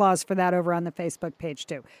applause for that over on the Facebook page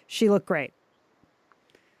too. She looked great.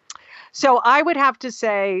 So I would have to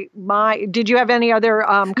say, did you have any other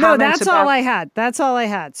comments? No, that's all I had. That's all I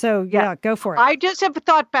had. So yeah, go for it. I just have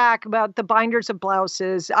thought back about the binders of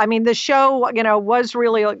blouses. I mean, the show, was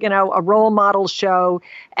really, a role model show.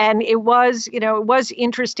 And it was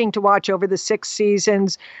interesting to watch over the 6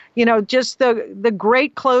 seasons, just the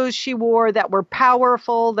great clothes she wore that were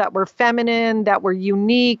powerful, that were feminine, that were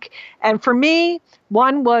unique. And for me,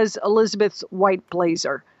 one was Elizabeth's white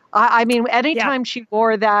blazer. I mean, anytime she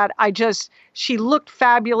wore that, she looked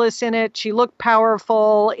fabulous in it. She looked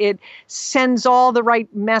powerful. It sends all the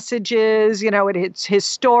right messages. It's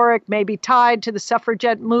historic, maybe tied to the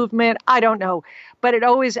suffragette movement. I don't know. But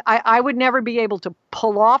I would never be able to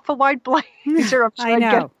pull off a white blazer. I'm sure I know.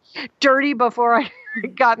 I'd get dirty before I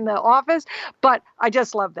got in the office. But I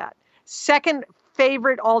just love that. Second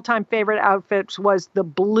all-time favorite outfits was the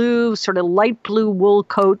blue, sort of light blue wool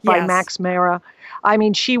coat by Max Mara. I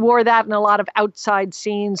mean, she wore that in a lot of outside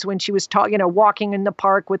scenes when she was walking in the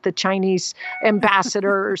park with the Chinese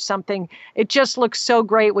ambassador or something. It just looks so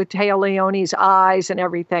great with Taya Leone's eyes and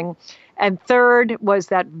everything. And third was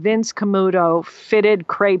that Vince Camuto fitted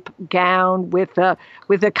crepe gown with a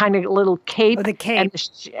kind of little cape,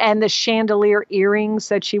 and the chandelier earrings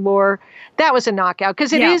that she wore. That was a knockout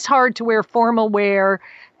because it is hard to wear formal wear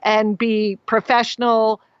and be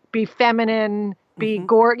professional, be feminine, be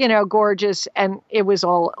gorgeous, and it was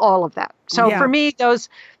all of that. So for me,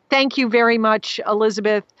 thank you very much,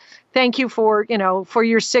 Elizabeth. Thank you for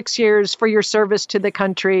your 6 years, for your service to the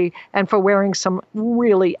country, and for wearing some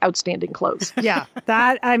really outstanding clothes. Yeah,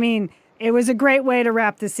 it was a great way to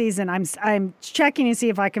wrap the season. I'm checking to see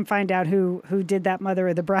if I can find out who did that mother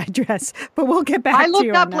of the bride dress, but we'll get back to you. I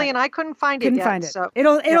looked up, Lee, and I couldn't find it yet. So.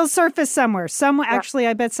 It'll surface somewhere. Actually,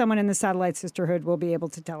 I bet someone in the Satellite Sisterhood will be able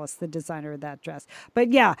to tell us the designer of that dress.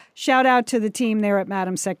 But yeah, shout out to the team there at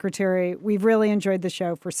Madam Secretary. We've really enjoyed the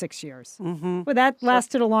show for 6 years. Mm-hmm. Well, that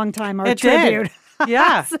lasted a long time. Our tribute. Did.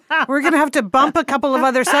 Yeah, we're going to have to bump a couple of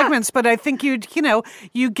other segments, but I think you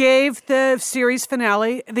gave the series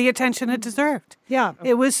finale the attention it deserved. Yeah.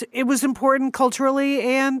 It was important culturally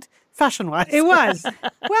and fashion-wise. It was.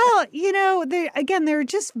 Well, there are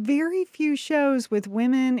just very few shows with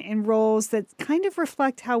women in roles that kind of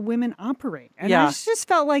reflect how women operate. And I just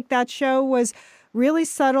felt like that show was really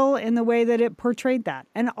subtle in the way that it portrayed that.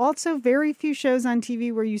 And also very few shows on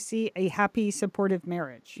TV where you see a happy, supportive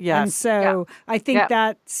marriage. Yes. And so I think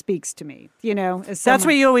that speaks to me, That's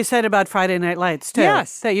what you always said about Friday Night Lights, too.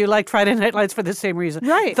 Yes. That you liked Friday Night Lights for the same reason.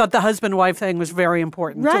 Right. Thought the husband-wife thing was very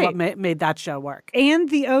important to what made that show work. And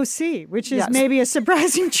the OC, which is maybe a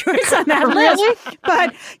surprising choice on that list.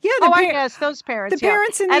 But I guess those parents. The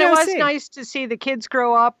parents in the OC. And it was nice to see the kids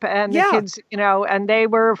grow up and the kids, and they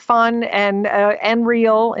were fun and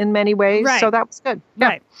real in many ways. Right. So that was good. Yeah.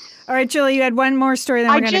 Right. All right, Julie, you had one more story,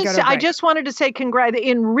 then we're going to go to break. I just wanted to say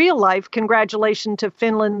in real life, congratulations to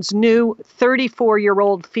Finland's new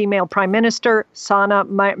 34-year-old female prime minister, Sanna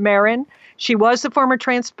Marin. She was the former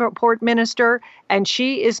transport minister, and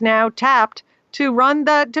she is now tapped to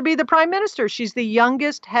be the prime minister. She's the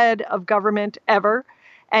youngest head of government ever.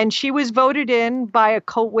 And she was voted in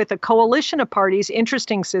with a coalition of parties,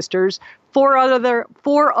 interesting sisters. Four other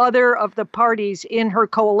of the parties in her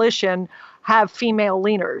coalition have female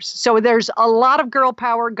leaders. So there's a lot of girl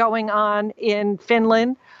power going on in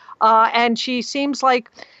Finland. And she seems like,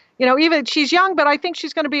 even she's young, but I think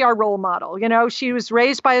she's going to be our role model. She was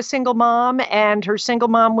raised by a single mom, and her single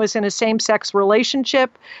mom was in a same-sex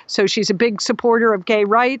relationship. So she's a big supporter of gay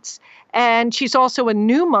rights. And she's also a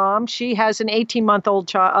new mom. She has an 18-month-old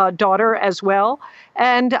daughter as well.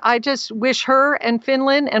 And I just wish her and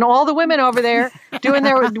Finland and all the women over there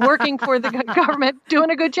working for the government, doing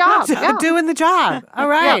a good job. Yeah. Doing the job. All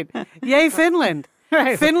right. Yeah. Yay, Finland.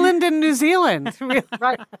 Right. Finland and New Zealand.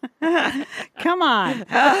 Right. Come on.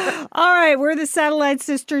 All right. We're the Satellite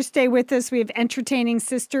Sisters. Stay with us. We have Entertaining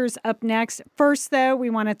Sisters up next. First, though, we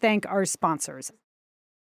want to thank our sponsors.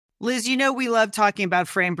 Liz, you know we love talking about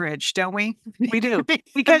FrameBridge, don't we? We do.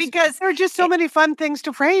 Because there are just so many fun things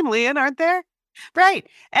to frame, Lian, aren't there? Right.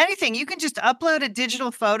 Anything. You can just upload a digital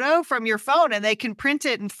photo from your phone and they can print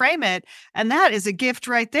it and frame it. And that is a gift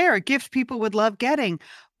right there, a gift people would love getting.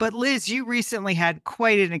 But Liz, you recently had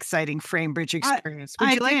quite an exciting FrameBridge experience.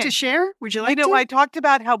 Would you like to share? Would you like to? I talked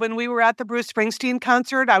about how when we were at the Bruce Springsteen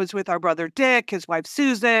concert, I was with our brother Dick, his wife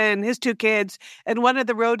Susan, his 2 kids, and one of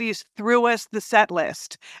the roadies threw us the set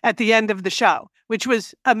list at the end of the show, which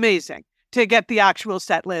was amazing to get the actual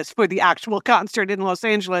set list for the actual concert in Los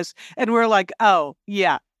Angeles. And we're like, oh,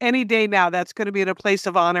 yeah, any day now, that's going to be in a place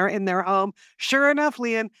of honor in their home. Sure enough,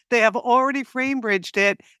 Lian, they have already FrameBridged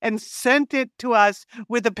it and sent it to us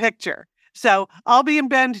with a picture. So I'll be in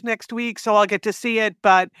Bend next week, so I'll get to see it.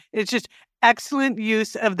 But it's just excellent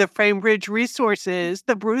use of the FrameBridge resources,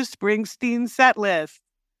 the Bruce Springsteen set list.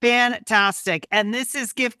 Fantastic. And this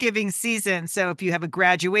is gift giving season. So if you have a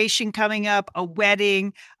graduation coming up, a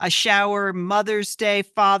wedding, a shower, Mother's Day,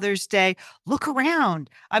 Father's Day, look around.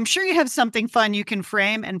 I'm sure you have something fun you can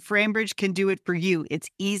frame, and FrameBridge can do it for you. It's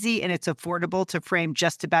easy and it's affordable to frame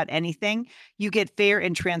just about anything. You get fair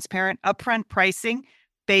and transparent upfront pricing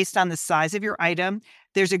based on the size of your item.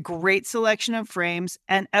 There's a great selection of frames.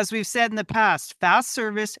 And as we've said in the past, fast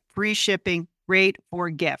service, free shipping, great for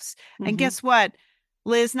gifts. And guess what?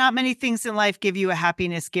 Liz, not many things in life give you a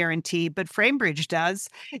happiness guarantee, but FrameBridge does.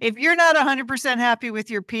 If you're not 100% happy with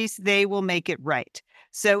your piece, they will make it right.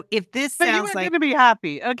 So if this sounds like... But you're going to be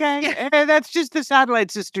happy, okay? Yeah. That's just the Satellite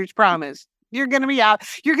Sisters promise. You're going to be out.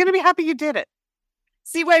 You're going to be happy you did it.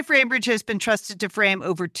 See why FrameBridge has been trusted to frame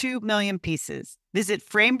over 2 million pieces. Visit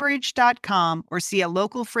framebridge.com or see a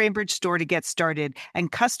local FrameBridge store to get started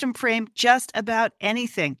and custom frame just about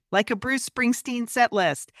anything, like a Bruce Springsteen set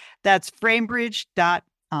list. That's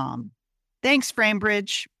framebridge.com. Thanks,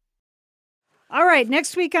 FrameBridge. All right,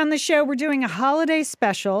 next week on the show, we're doing a holiday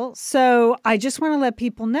special. So I just want to let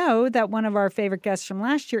people know that one of our favorite guests from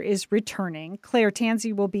last year is returning. Claire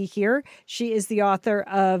Tansey will be here. She is the author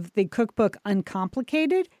of the cookbook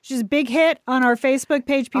Uncomplicated. She's a big hit on our Facebook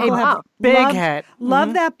page. People have big hit.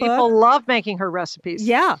 Love that book. People love making her recipes.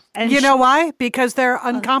 Yeah. And you know why? Because they're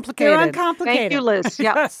uncomplicated. They're uncomplicated. Thank you, Liz.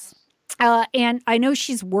 Yes. And I know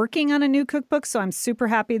she's working on a new cookbook, so I'm super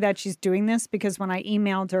happy that she's doing this, because when I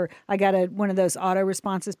emailed her, I got one of those auto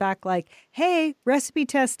responses back like, hey, recipe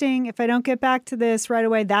testing. If I don't get back to this right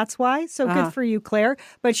away, that's why. So good for you, Claire.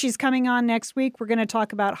 But she's coming on next week. We're going to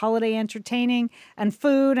talk about holiday entertaining and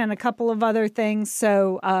food and a couple of other things.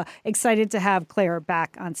 So excited to have Claire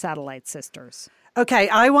back on Satellite Sisters. Okay,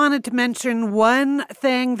 I wanted to mention one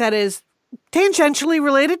thing that is tangentially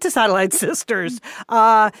related to Satellite Sisters.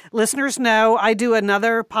 Listeners know I do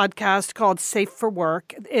another podcast called Safe for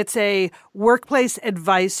Work. It's a workplace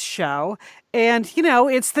advice show. And, you know,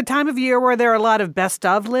 it's the time of year where there are a lot of best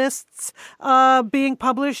of lists being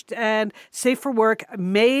published. And Safe for Work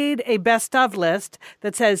made a best of list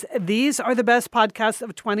that says, these are the best podcasts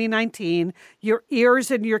of 2019. Your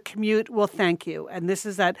ears and your commute will thank you. And this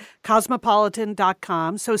is at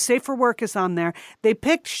cosmopolitan.com. So Safe for Work is on there. They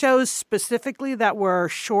picked shows specifically that were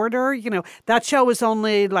shorter. You know, that show was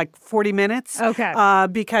only like 40 minutes. Okay.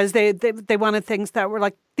 Because they wanted things that were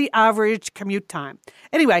like the average commute time.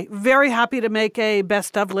 Anyway, very happy to make a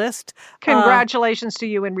best of list. Congratulations to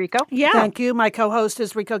you, Enrico. Yeah. Thank you. My co-host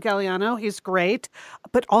is Rico Galliano. He's great.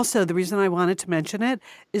 But also the reason I wanted to mention it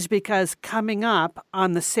is because coming up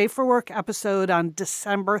on the Safe for Work episode on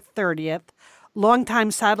December 30th, longtime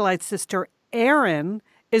Satellite Sister Erin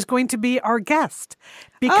is going to be our guest.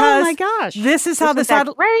 Because oh my gosh. This is how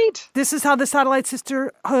This is how the Satellite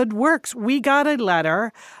Sisterhood works. We got a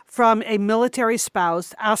letter from a military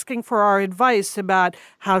spouse asking for our advice about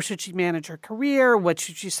how should she manage her career, what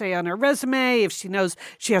should she say on her resume, if she knows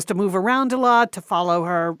she has to move around a lot to follow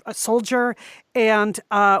her soldier. And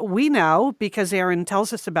we know, because Erin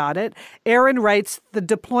tells us about it, Erin writes the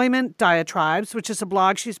Deployment Diatribes, which is a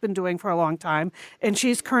blog she's been doing for a long time. And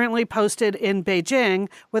she's currently posted in Beijing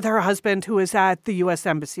with her husband, who is at the U.S.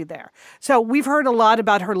 Embassy there. So we've heard a lot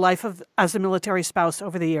about her life as a military spouse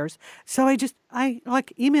over the years. So I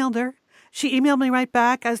emailed her. She emailed me right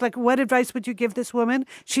back. I was like, what advice would you give this woman?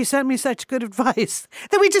 She sent me such good advice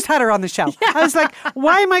that we just had her on the show. Yeah. I was like,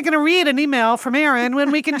 why am I going to read an email from Erin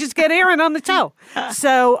when we can just get Erin on the show?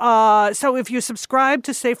 So if you subscribe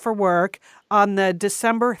to Safe for Work on the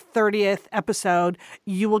December 30th episode,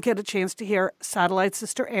 you will get a chance to hear Satellite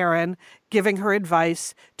Sister Erin giving her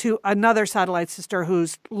advice to another Satellite Sister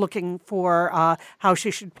who's looking for how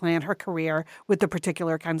she should plan her career with the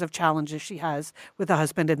particular kinds of challenges she has with a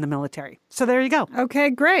husband in the military. So there you go. Okay,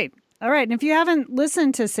 great. All right. And if you haven't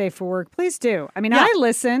listened to Safe for Work, please do. I mean, I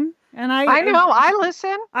listen. And I know, I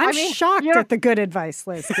listen. I'm shocked at the good advice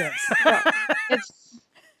Liz gives.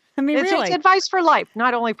 It's advice for life,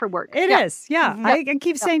 not only for work. It is, yeah. I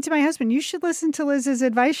keep saying to my husband, you should listen to Liz's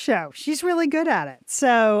advice show. She's really good at it.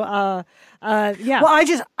 So, yeah.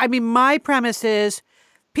 Well, my premise is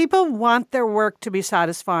people want their work to be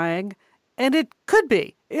satisfying, and it could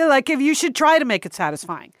be. Like, if you should try to make it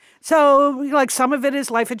satisfying. So, like, some of it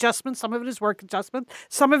is life adjustment, some of it is work adjustment,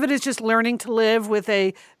 some of it is just learning to live with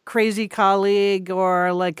a crazy colleague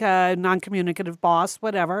or like a non-communicative boss,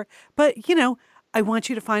 whatever. But, I want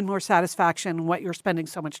you to find more satisfaction in what you're spending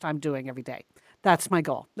so much time doing every day. That's my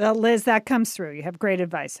goal. Well, Liz, that comes through. You have great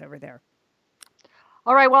advice over there.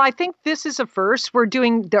 All right. Well, I think this is a first. We're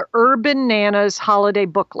doing the Urban Nana's holiday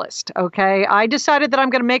book list. Okay. I decided that I'm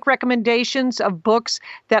going to make recommendations of books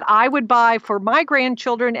that I would buy for my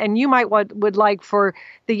grandchildren and you would like for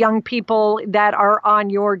the young people that are on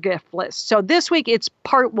your gift list. So this week it's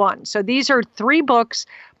part 1. So these are 3 books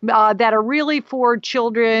that are really for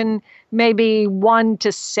children, maybe 1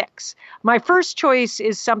 to 6. My first choice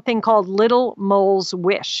is something called Little Mole's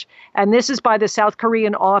Wish. And this is by the South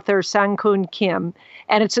Korean author Sang-Kun Kim.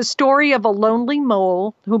 And it's a story of a lonely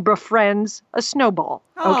mole who befriends a snowball.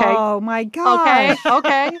 Okay. Oh, my God.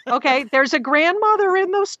 Okay. There's a grandmother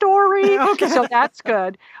in the story. Okay. So that's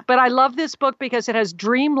good. But I love this book because it has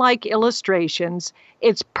dreamlike illustrations.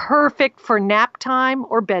 It's perfect for nap time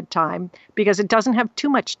or bedtime because it doesn't have too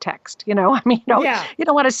much text. You don't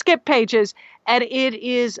want to skip pages. And it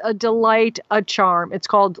is a delight, a charm. It's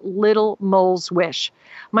called Little Mole's Wish.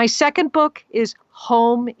 My second book is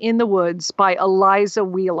Home in the Woods by Eliza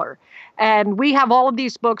Wheeler. And we have all of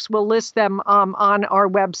these books. We'll list them on our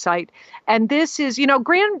website. And this is,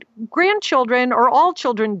 grandchildren or all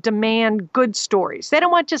children demand good stories. They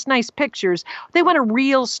don't want just nice pictures. They want a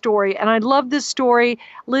real story. And I love this story.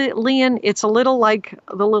 Lian, it's a little like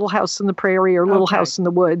The Little House on the Prairie or Little House in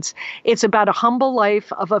the Woods. It's about a humble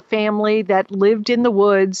life of a family that lived in the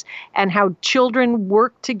woods and how children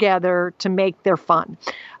work together to make their fun.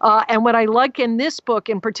 And what I like in this book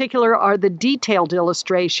in particular are the detailed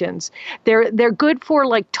illustrations. They're good for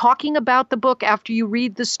like talking about the book after you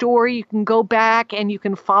read the story. You can go back and you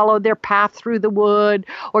can follow their path through the wood,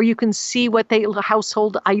 or you can see what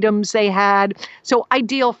household items they had. So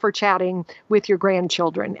ideal for chatting with your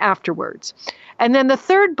grandchildren afterwards. And then the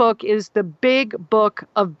third book is The Big Book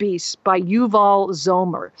of Beasts by Yuval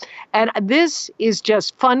Zomer. And this is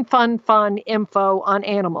just fun info on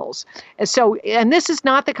animals. And this is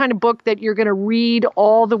not the kind of book that you're going to read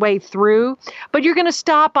all the way through, but you're going to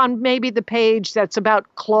stop on maybe the page that's about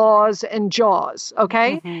claws and jaws,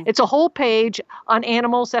 okay? Mm-hmm. It's a whole page on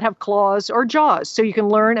animals that have claws or jaws. So you can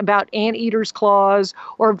learn about anteater's claws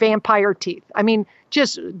or vampire teeth. I mean,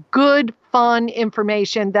 just good, fun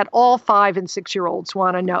information that all 5 and 6-year-olds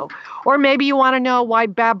want to know. Or maybe you want to know why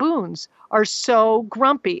baboons are so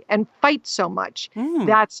grumpy and fight so much.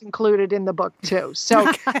 That's included in the book, too. So,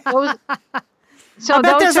 I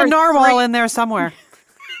bet there's a narwhal in there somewhere.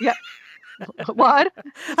 Yeah. What?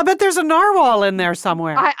 I bet there's a narwhal in there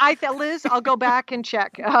somewhere. Liz, I'll go back and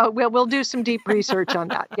check. We'll do some deep research on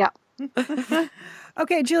that. Yeah.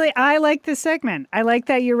 Okay, Julie, I like this segment. I like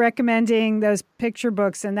that you're recommending those picture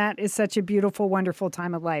books, and that is such a beautiful, wonderful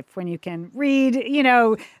time of life when you can read.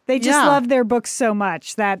 They just love their books so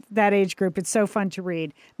much, that age group. It's so fun to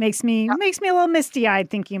read. Makes me a little misty-eyed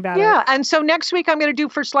thinking about it. Yeah, and so next week I'm going to do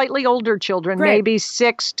for slightly older children, maybe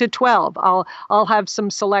 6 to 12. I'll have some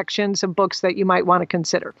selections of books that you might want to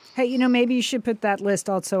consider. Hey, maybe you should put that list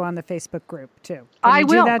also on the Facebook group, too. I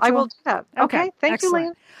will do that. Okay. Thank you,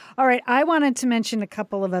 Lian. All right, I wanted to mention a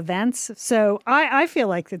couple of events. So I feel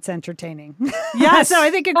like it's entertaining. Yes. So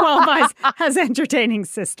I think it qualifies as entertaining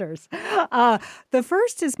sisters. The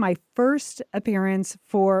first is my first appearance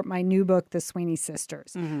for my new book, The Sweeney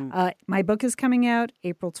Sisters. Mm-hmm. My book is coming out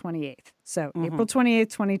April 28th. So April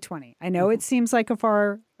 28th, 2020. I know it seems like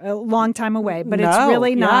a long time away, but it's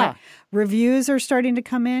really not. Reviews are starting to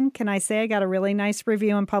come in. Can I say I got a really nice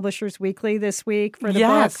review in Publishers Weekly this week for the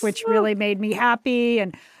book, which really made me happy.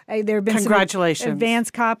 And there have been Congratulations. some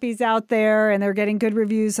advanced copies out there, and they're getting good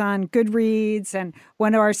reviews on Goodreads. And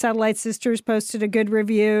one of our Satellite Sisters posted a good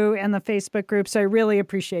review in the Facebook group, so I really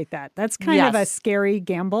appreciate that. That's kind of a scary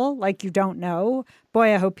gamble, like you don't know.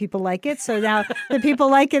 Boy, I hope people like it. So now the people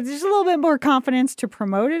like it, there's a little bit more confidence to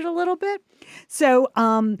promote it a little bit. So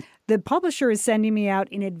the publisher is sending me out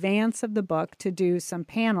in advance of the book to do some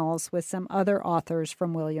panels with some other authors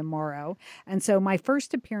from William Morrow. And so my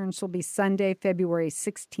first appearance will be Sunday, February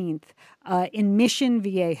 16th in Mission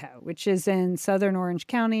Viejo, which is in southern Orange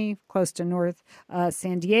County, close to North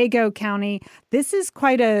San Diego County. This is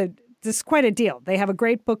quite a deal. They have a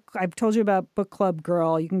great book. I've told you about Book Club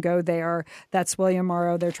Girl. You can go there. That's William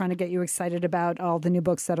Morrow. They're trying to get you excited about all the new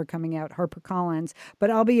books that are coming out, HarperCollins. But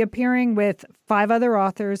I'll be appearing with 5 other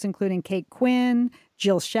authors, including Kate Quinn,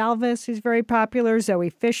 Jill Shalvis, who's very popular, Zoe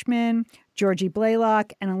Fishman, Georgie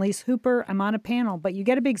Blaylock, and Elise Hooper. I'm on a panel, but you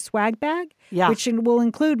get a big swag bag, which will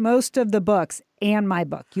include most of the books and my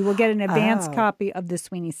book. You will get an advance copy of the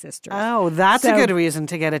Sweeney Sisters. Oh, that's a good reason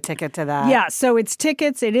to get a ticket to that. Yeah, so it's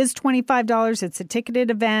tickets. It is $25. It's a ticketed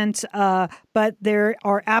event, but there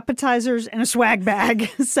are appetizers and a swag bag.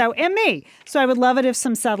 And me. So I would love it if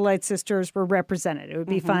some Satellite Sisters were represented. It would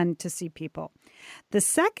be fun to see people. The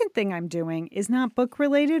second thing I'm doing is not book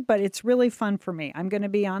related, but it's really fun for me. I'm going to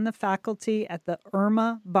be on the faculty at the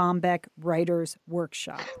Irma Bombeck Writers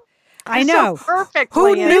Workshop. I know. So perfect.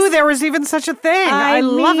 Who Lian. knew there was even such a thing? I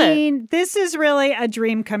love it. This is really a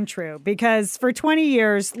dream come true because for 20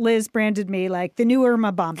 years, Liz branded me like the new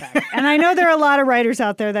Irma Bombeck. And I know there are a lot of writers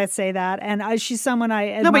out there that say that. And she's someone I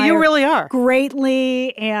admire but you really are.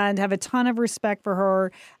 greatly and have a ton of respect for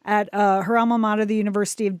her. At her alma mater, the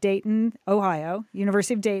University of Dayton, Ohio,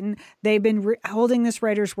 University of Dayton, they've been holding this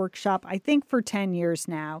writers' workshop, I think, for 10 years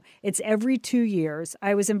now. It's every 2 years.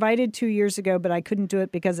 I was invited 2 years ago, but I couldn't do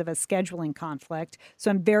it because of a scheduling conflict. So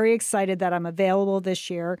I'm very excited that I'm available this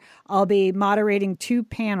year. I'll be moderating 2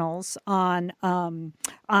 panels on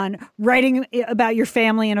writing about your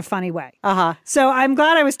family in a funny way. So I'm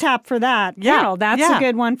glad I was tapped for that panel. That's a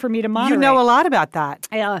good one for me to moderate. You know a lot about that.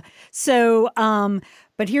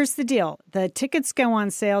 But here's the deal. The tickets go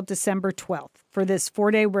on sale December 12th for this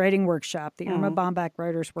 4-day writing workshop, the Irma Bombeck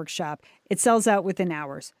Writers Workshop. It sells out within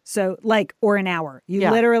hours. So or an hour.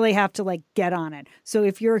 You literally have to get on it. So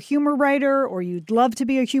if you're a humor writer or you'd love to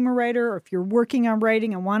be a humor writer or if you're working on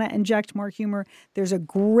writing and want to inject more humor, there's a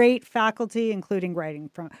great faculty, including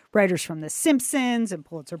writers from The Simpsons and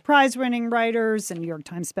Pulitzer Prize winning writers and New York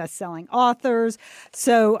Times bestselling authors.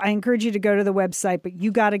 So I encourage you to go to the website, but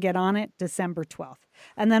you got to get on it December 12th.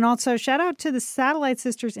 And then also shout out to the Satellite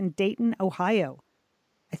Sisters in Dayton, Ohio.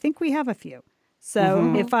 I think we have a few.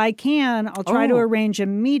 So if I can, I'll try to arrange a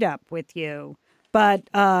meetup with you. But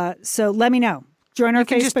so let me know. Join our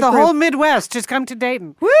Facebook the group. whole Midwest. Just come to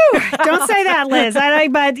Dayton. Woo! Don't say that, Liz.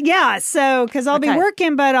 Because I'll be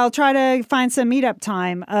working, but I'll try to find some meetup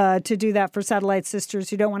time to do that for Satellite Sisters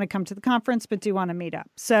who don't want to come to the conference but do want to meet up.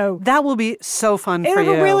 So that will be so fun for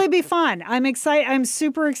you. It'll really be fun. I'm excited. I'm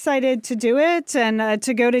super excited to do it and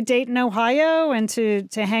to go to Dayton, Ohio, and to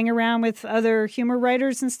hang around with other humor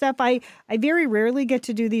writers and stuff. I very rarely get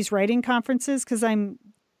to do these writing conferences because I'm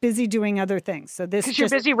busy doing other things. So this you're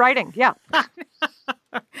busy writing,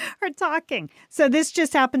 or talking. So this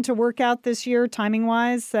just happened to work out this year, timing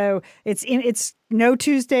wise. So it's no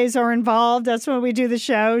Tuesdays are involved. That's when we do the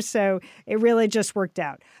show. So it really just worked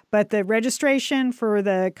out. But the registration for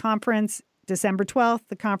the conference, December 12th.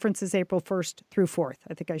 The conference is April 1st through 4th.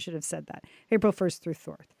 I think I should have said that. April 1st through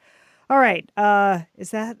 4th. All right.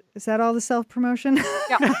 Is that all the self-promotion?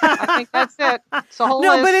 Yeah, I think that's it. It's a whole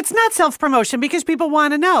list. But it's not self-promotion because people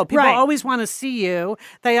want to know. People always want to see you.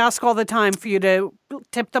 They ask all the time for you to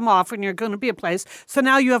tip them off when you're going to be a place. So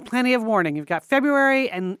now you have plenty of warning. You've got February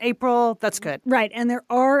and April. That's good. Right. And there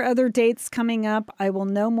are other dates coming up. I will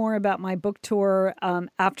know more about my book tour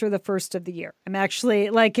after the first of the year. I'm actually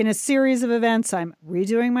in a series of events. I'm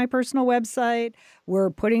redoing my personal website. We're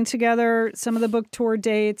putting together some of the book tour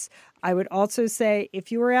dates. I would also say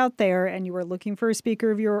if you are out there and you are looking for a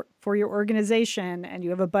speaker for your organization and you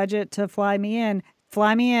have a budget to fly me in.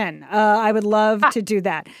 I would love to do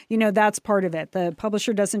that. That's part of it. The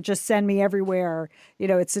publisher doesn't just send me everywhere.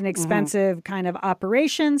 It's an expensive kind of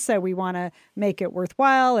operation. So we want to make it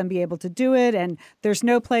worthwhile and be able to do it. And there's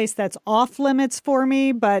no place that's off limits for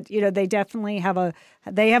me. But, they definitely have a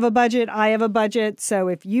budget. I have a budget. So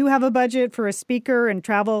if you have a budget for a speaker and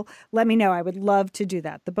travel, let me know. I would love to do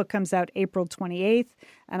that. The book comes out April 28th.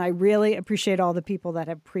 And I really appreciate all the people that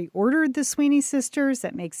have pre-ordered the Sweeney Sisters.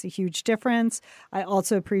 That makes a huge difference. I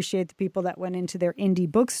also appreciate the people that went into their indie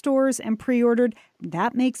bookstores and pre-ordered.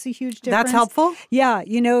 That makes a huge difference. That's helpful? Yeah.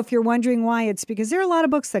 If you're wondering why, it's because there are a lot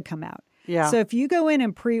of books that come out. Yeah. So if you go in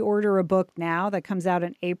and pre-order a book now that comes out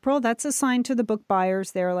in April, that's a sign to the book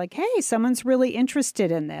buyers. They're like, hey, someone's really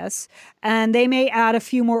interested in this. And they may add a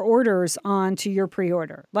few more orders onto your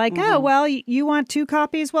pre-order. Like, oh, well, you want 2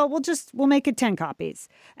 copies? Well, we'll make it 10 copies.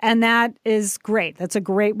 And that is great. That's a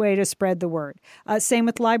great way to spread the word. Same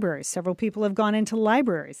with libraries. Several people have gone into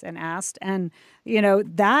libraries and asked. And,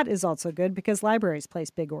 that is also good because libraries place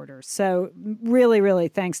big orders. So really, really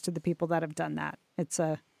thanks to the people that have done that. It's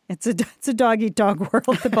a dog-eat-dog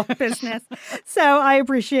world, the book business. So I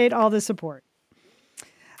appreciate all the support.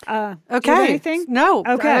 Okay. Anything? No.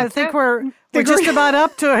 Okay. I think we're just about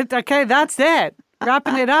up to it. Okay, that's it.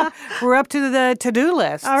 Wrapping it up. We're up to the to-do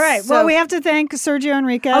list. All right. So, Well, we have to thank Sergio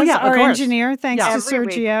Enriquez, our engineer. Thanks to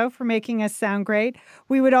Sergio for making us sound great.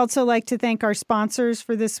 We would also like to thank our sponsors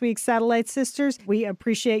for this week's Satellite Sisters. We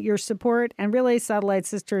appreciate your support. And really, Satellite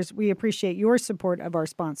Sisters, we appreciate your support of our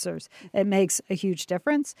sponsors. It makes a huge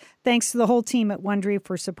difference. Thanks to the whole team at Wondery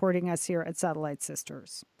for supporting us here at Satellite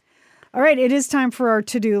Sisters. All right, it is time for our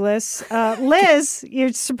to-do list. Liz,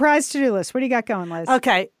 your surprise to-do list. What do you got going, Liz?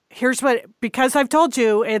 Okay, because I've told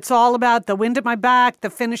you, it's all about the wind at my back, the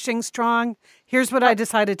finishing strong. Here's what I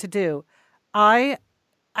decided to do. I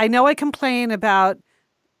know I complain about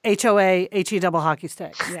HOA, HE double hockey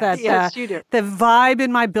sticks. Yes. Yes, you do. The vibe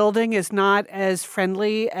in my building is not as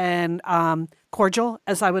friendly and cordial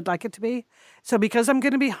as I would like it to be. So because I'm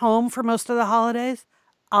going to be home for most of the holidays,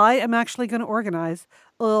 I am actually going to organize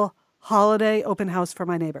a little holiday open house for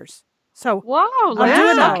my neighbors. So Wow, I'm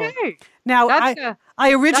doing that. okay. Now, That's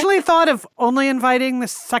I originally thought of only inviting the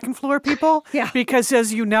second floor people because,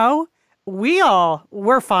 as you know,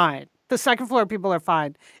 we're fine. The second floor people are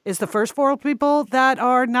fine. Is the first floor people that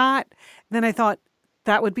are not? Then I thought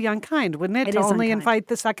that would be unkind, wouldn't it? It to is only unkind. invite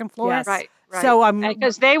the second floor? Yes. Right. So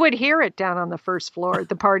because they would hear it down on the first floor,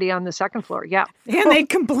 the party on the second floor. Yeah. And they'd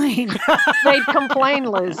complain. They'd complain,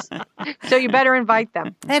 Liz. So you better invite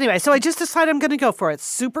them. Anyway, so I just decided I'm going to go for it.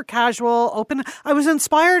 Super casual, open. I was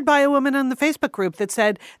inspired by a woman on the Facebook group that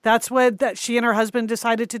said that's what that she and her husband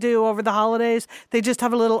decided to do over the holidays. They just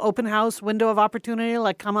have a little open house window of opportunity,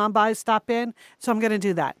 like come on by, stop in. So I'm going to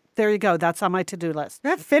do that. There you go. That's on my to-do list.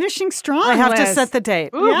 That finishing strong, I have to Liz. set the date.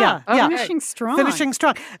 Ooh, yeah. Finishing strong. Finishing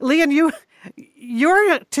strong. Lian,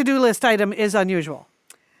 your to-do list item is unusual.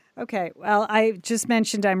 Okay. Well, I just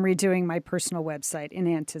mentioned I'm redoing my personal website in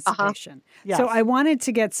anticipation. Yes. So I wanted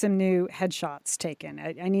to get some new headshots taken.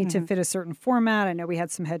 I need to fit a certain format. I know we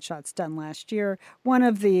had some headshots done last year. One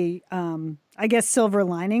of the, I guess, silver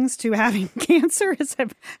linings to having cancer is I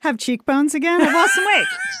have cheekbones again. I've lost some weight.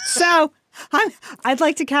 So I'd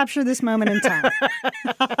like to capture this moment in time.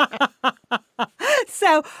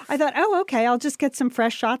 So I thought, okay, I'll just get some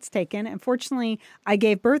fresh shots taken. And fortunately, I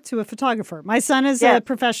gave birth to a photographer. My son is a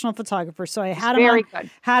professional photographer, so I had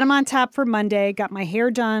him on tap for Monday, got my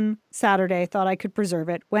hair done Saturday, thought I could preserve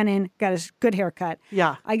it, went in, got a good haircut.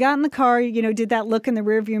 Yeah. I got in the car, did that look in the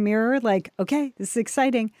rearview mirror, like, okay, this is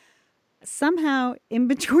exciting. Somehow, in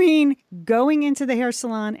between going into the hair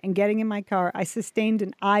salon and getting in my car, I sustained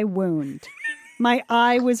an eye wound. My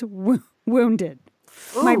eye was wounded.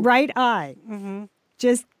 Ooh. My right eye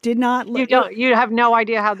just did not look. You have no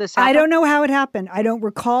idea how this happened? I don't know how it happened. I don't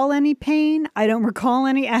recall any pain. I don't recall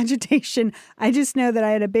any agitation. I just know that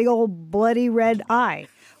I had a big old bloody red eye.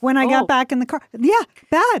 When I got back in the car. Yeah,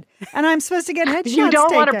 bad. And I'm supposed to get headshots You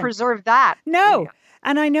don't want to taken. preserve that. No.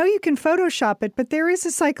 And I know you can Photoshop it, but there is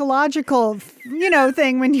a psychological,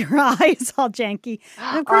 thing when your eye is all janky.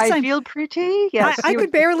 And of course, I feel pretty. Yes. I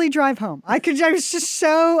could barely drive home. I was just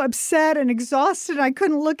so upset and exhausted. I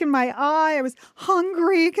couldn't look in my eye. I was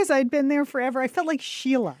hungry because I'd been there forever. I felt like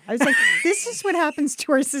Sheila. I was like, this is what happens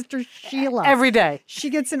to our sister Sheila. Every day. She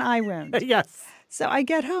gets an eye wound. Yes. So I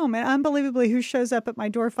get home, and unbelievably, who shows up at my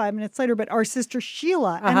door 5 minutes later but our sister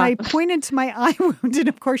Sheila. And I pointed to my eye wound, and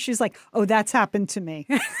of course she's like, oh, that's happened to me.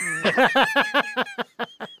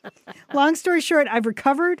 Long story short, I've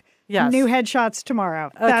recovered. Yes. New headshots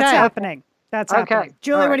tomorrow. That's happening. That's happening.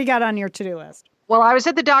 Julie, what do you got on your to-do list? Well, I was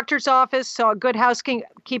at the doctor's office, saw Good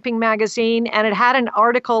Housekeeping magazine, and it had an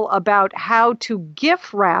article about how to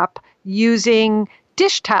gift wrap using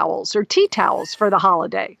dish towels or tea towels for the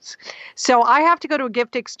holidays. So I have to go to a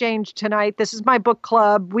gift exchange tonight. This is my book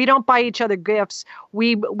club. We don't buy each other gifts.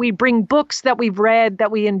 We bring books that we've read that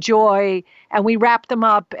we enjoy, and we wrap them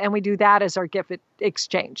up, and we do that as our gift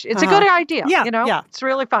exchange. It's a good idea. Yeah. It's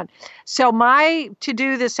really fun. So my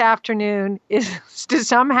to-do this afternoon is to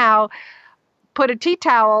somehow put a tea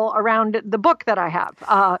towel around the book that I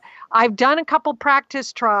have. I've done a couple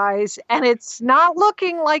practice tries, and it's not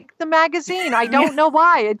looking like the magazine. I don't know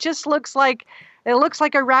why. It just looks like It looks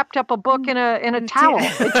like I wrapped up a book in a towel.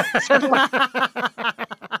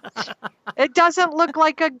 It doesn't look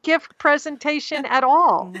like a gift presentation at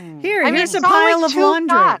all. Here's a pile of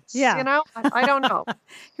laundry. Knots, I don't know.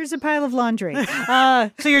 Here's a pile of laundry.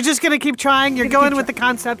 So you're just going to keep trying? You're going with the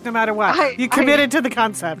concept no matter what. You committed to the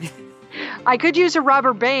concept. I could use a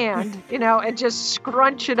rubber band, and just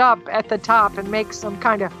scrunch it up at the top and make some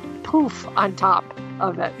kind of poof on top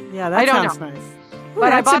of it. Yeah, that sounds nice.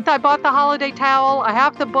 But I bought the holiday towel. I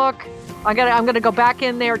have the book. I'm gonna go back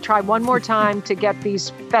in there, try one more time to get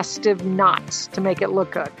these festive knots to make it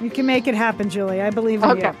look good. You can make it happen, Julie. I believe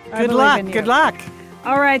in you. Good luck. Good luck.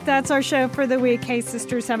 All right, that's our show for the week. Hey,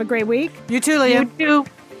 sisters, have a great week. You too, Lian. You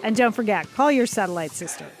too. And don't forget, call your satellite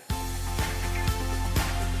sister.